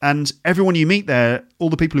 And everyone you meet there,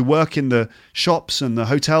 all the people who work in the shops and the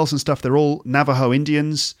hotels and stuff, they're all Navajo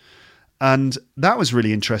Indians. And that was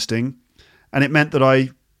really interesting. And it meant that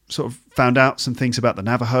I sort of found out some things about the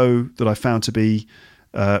Navajo that I found to be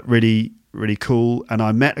really, really cool. And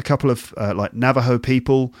I met a couple of like Navajo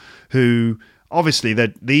people who... Obviously,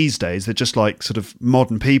 these days, they're just like sort of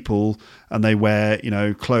modern people and they wear, you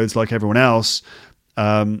know, clothes like everyone else.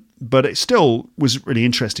 But it still was really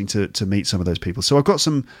interesting to meet some of those people. So I've got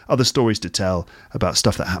some other stories to tell about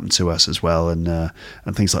stuff that happened to us as well and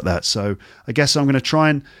things like that. So I guess I'm going to try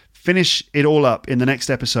and finish it all up in the next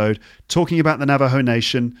episode, talking about the Navajo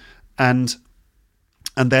Nation and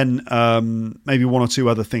and then maybe one or two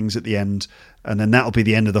other things at the end, and then that'll be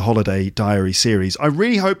the end of the Holiday Diary series. I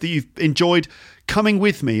really hope that you've enjoyed coming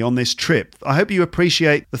with me on this trip. I hope you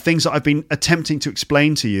appreciate the things that I've been attempting to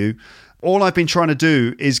explain to you. All I've been trying to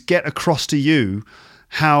do is get across to you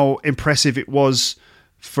how impressive it was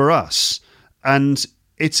for us. And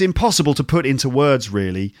it's impossible to put into words,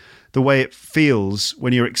 really, the way it feels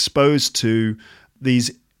when you're exposed to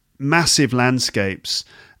these massive landscapes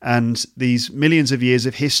and these millions of years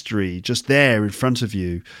of history just there in front of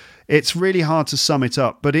you. It's really hard to sum it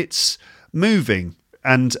up, but it's moving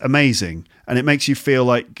and amazing, and it makes you feel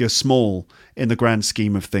like you're small in the grand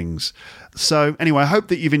scheme of things. So anyway, I hope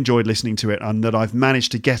that you've enjoyed listening to it and that I've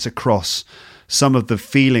managed to get across some of the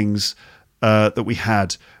feelings that we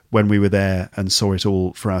had when we were there and saw it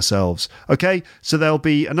all for ourselves. Okay, so there'll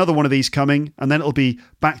be another one of these coming, and then it'll be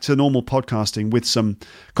back to normal podcasting with some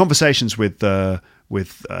conversations with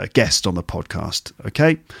guests on the podcast.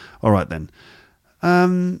 Okay, all right then.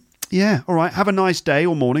 Yeah, all right. Have a nice day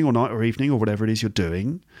or morning or night or evening or whatever it is you're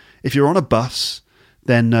doing. If you're on a bus,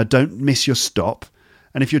 then don't miss your stop.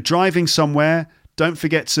 And if you're driving somewhere, don't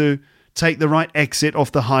forget to take the right exit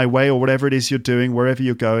off the highway or whatever it is you're doing, wherever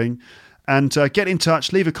you're going. And get in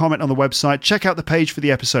touch, leave a comment on the website, check out the page for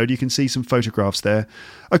the episode. You can see some photographs there.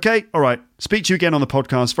 Okay, all right. Speak to you again on the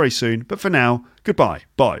podcast very soon. But for now, goodbye.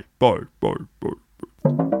 Bye. Bye. Bye. Bye.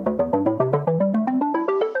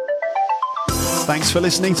 Thanks for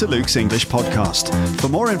listening to Luke's English Podcast. For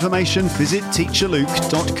more information, visit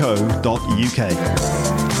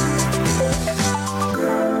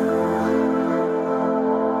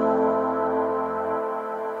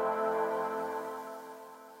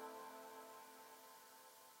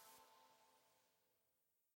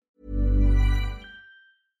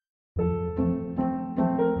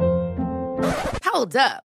Hold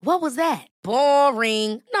up. What was that?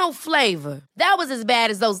 Boring. No flavor. That was as bad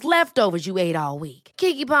as those leftovers you ate all week.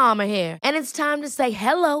 Keke Palmer here, and it's time to say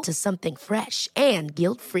hello to something fresh and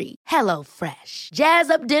guilt-free. Hello Fresh. Jazz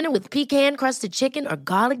up dinner with pecan-crusted chicken or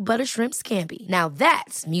garlic butter shrimp scampi. Now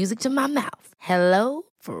that's music to my mouth. Hello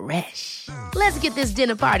Fresh. Let's get this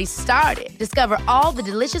dinner party started. Discover all the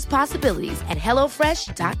delicious possibilities at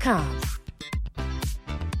HelloFresh.com.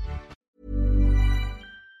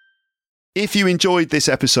 If you enjoyed this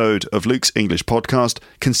episode of Luke's English Podcast,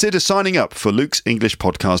 consider signing up for Luke's English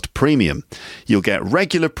Podcast Premium. You'll get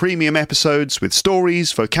regular premium episodes with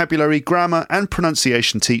stories, vocabulary, grammar and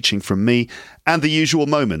pronunciation teaching from me and the usual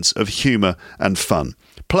moments of humour and fun.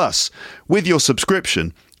 Plus, with your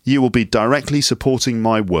subscription, you will be directly supporting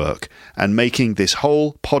my work and making this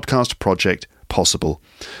whole podcast project possible.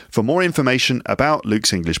 For more information about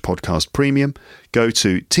Luke's English Podcast Premium, go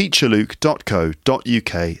to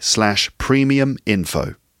teacherluke.co.uk/premium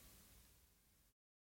info.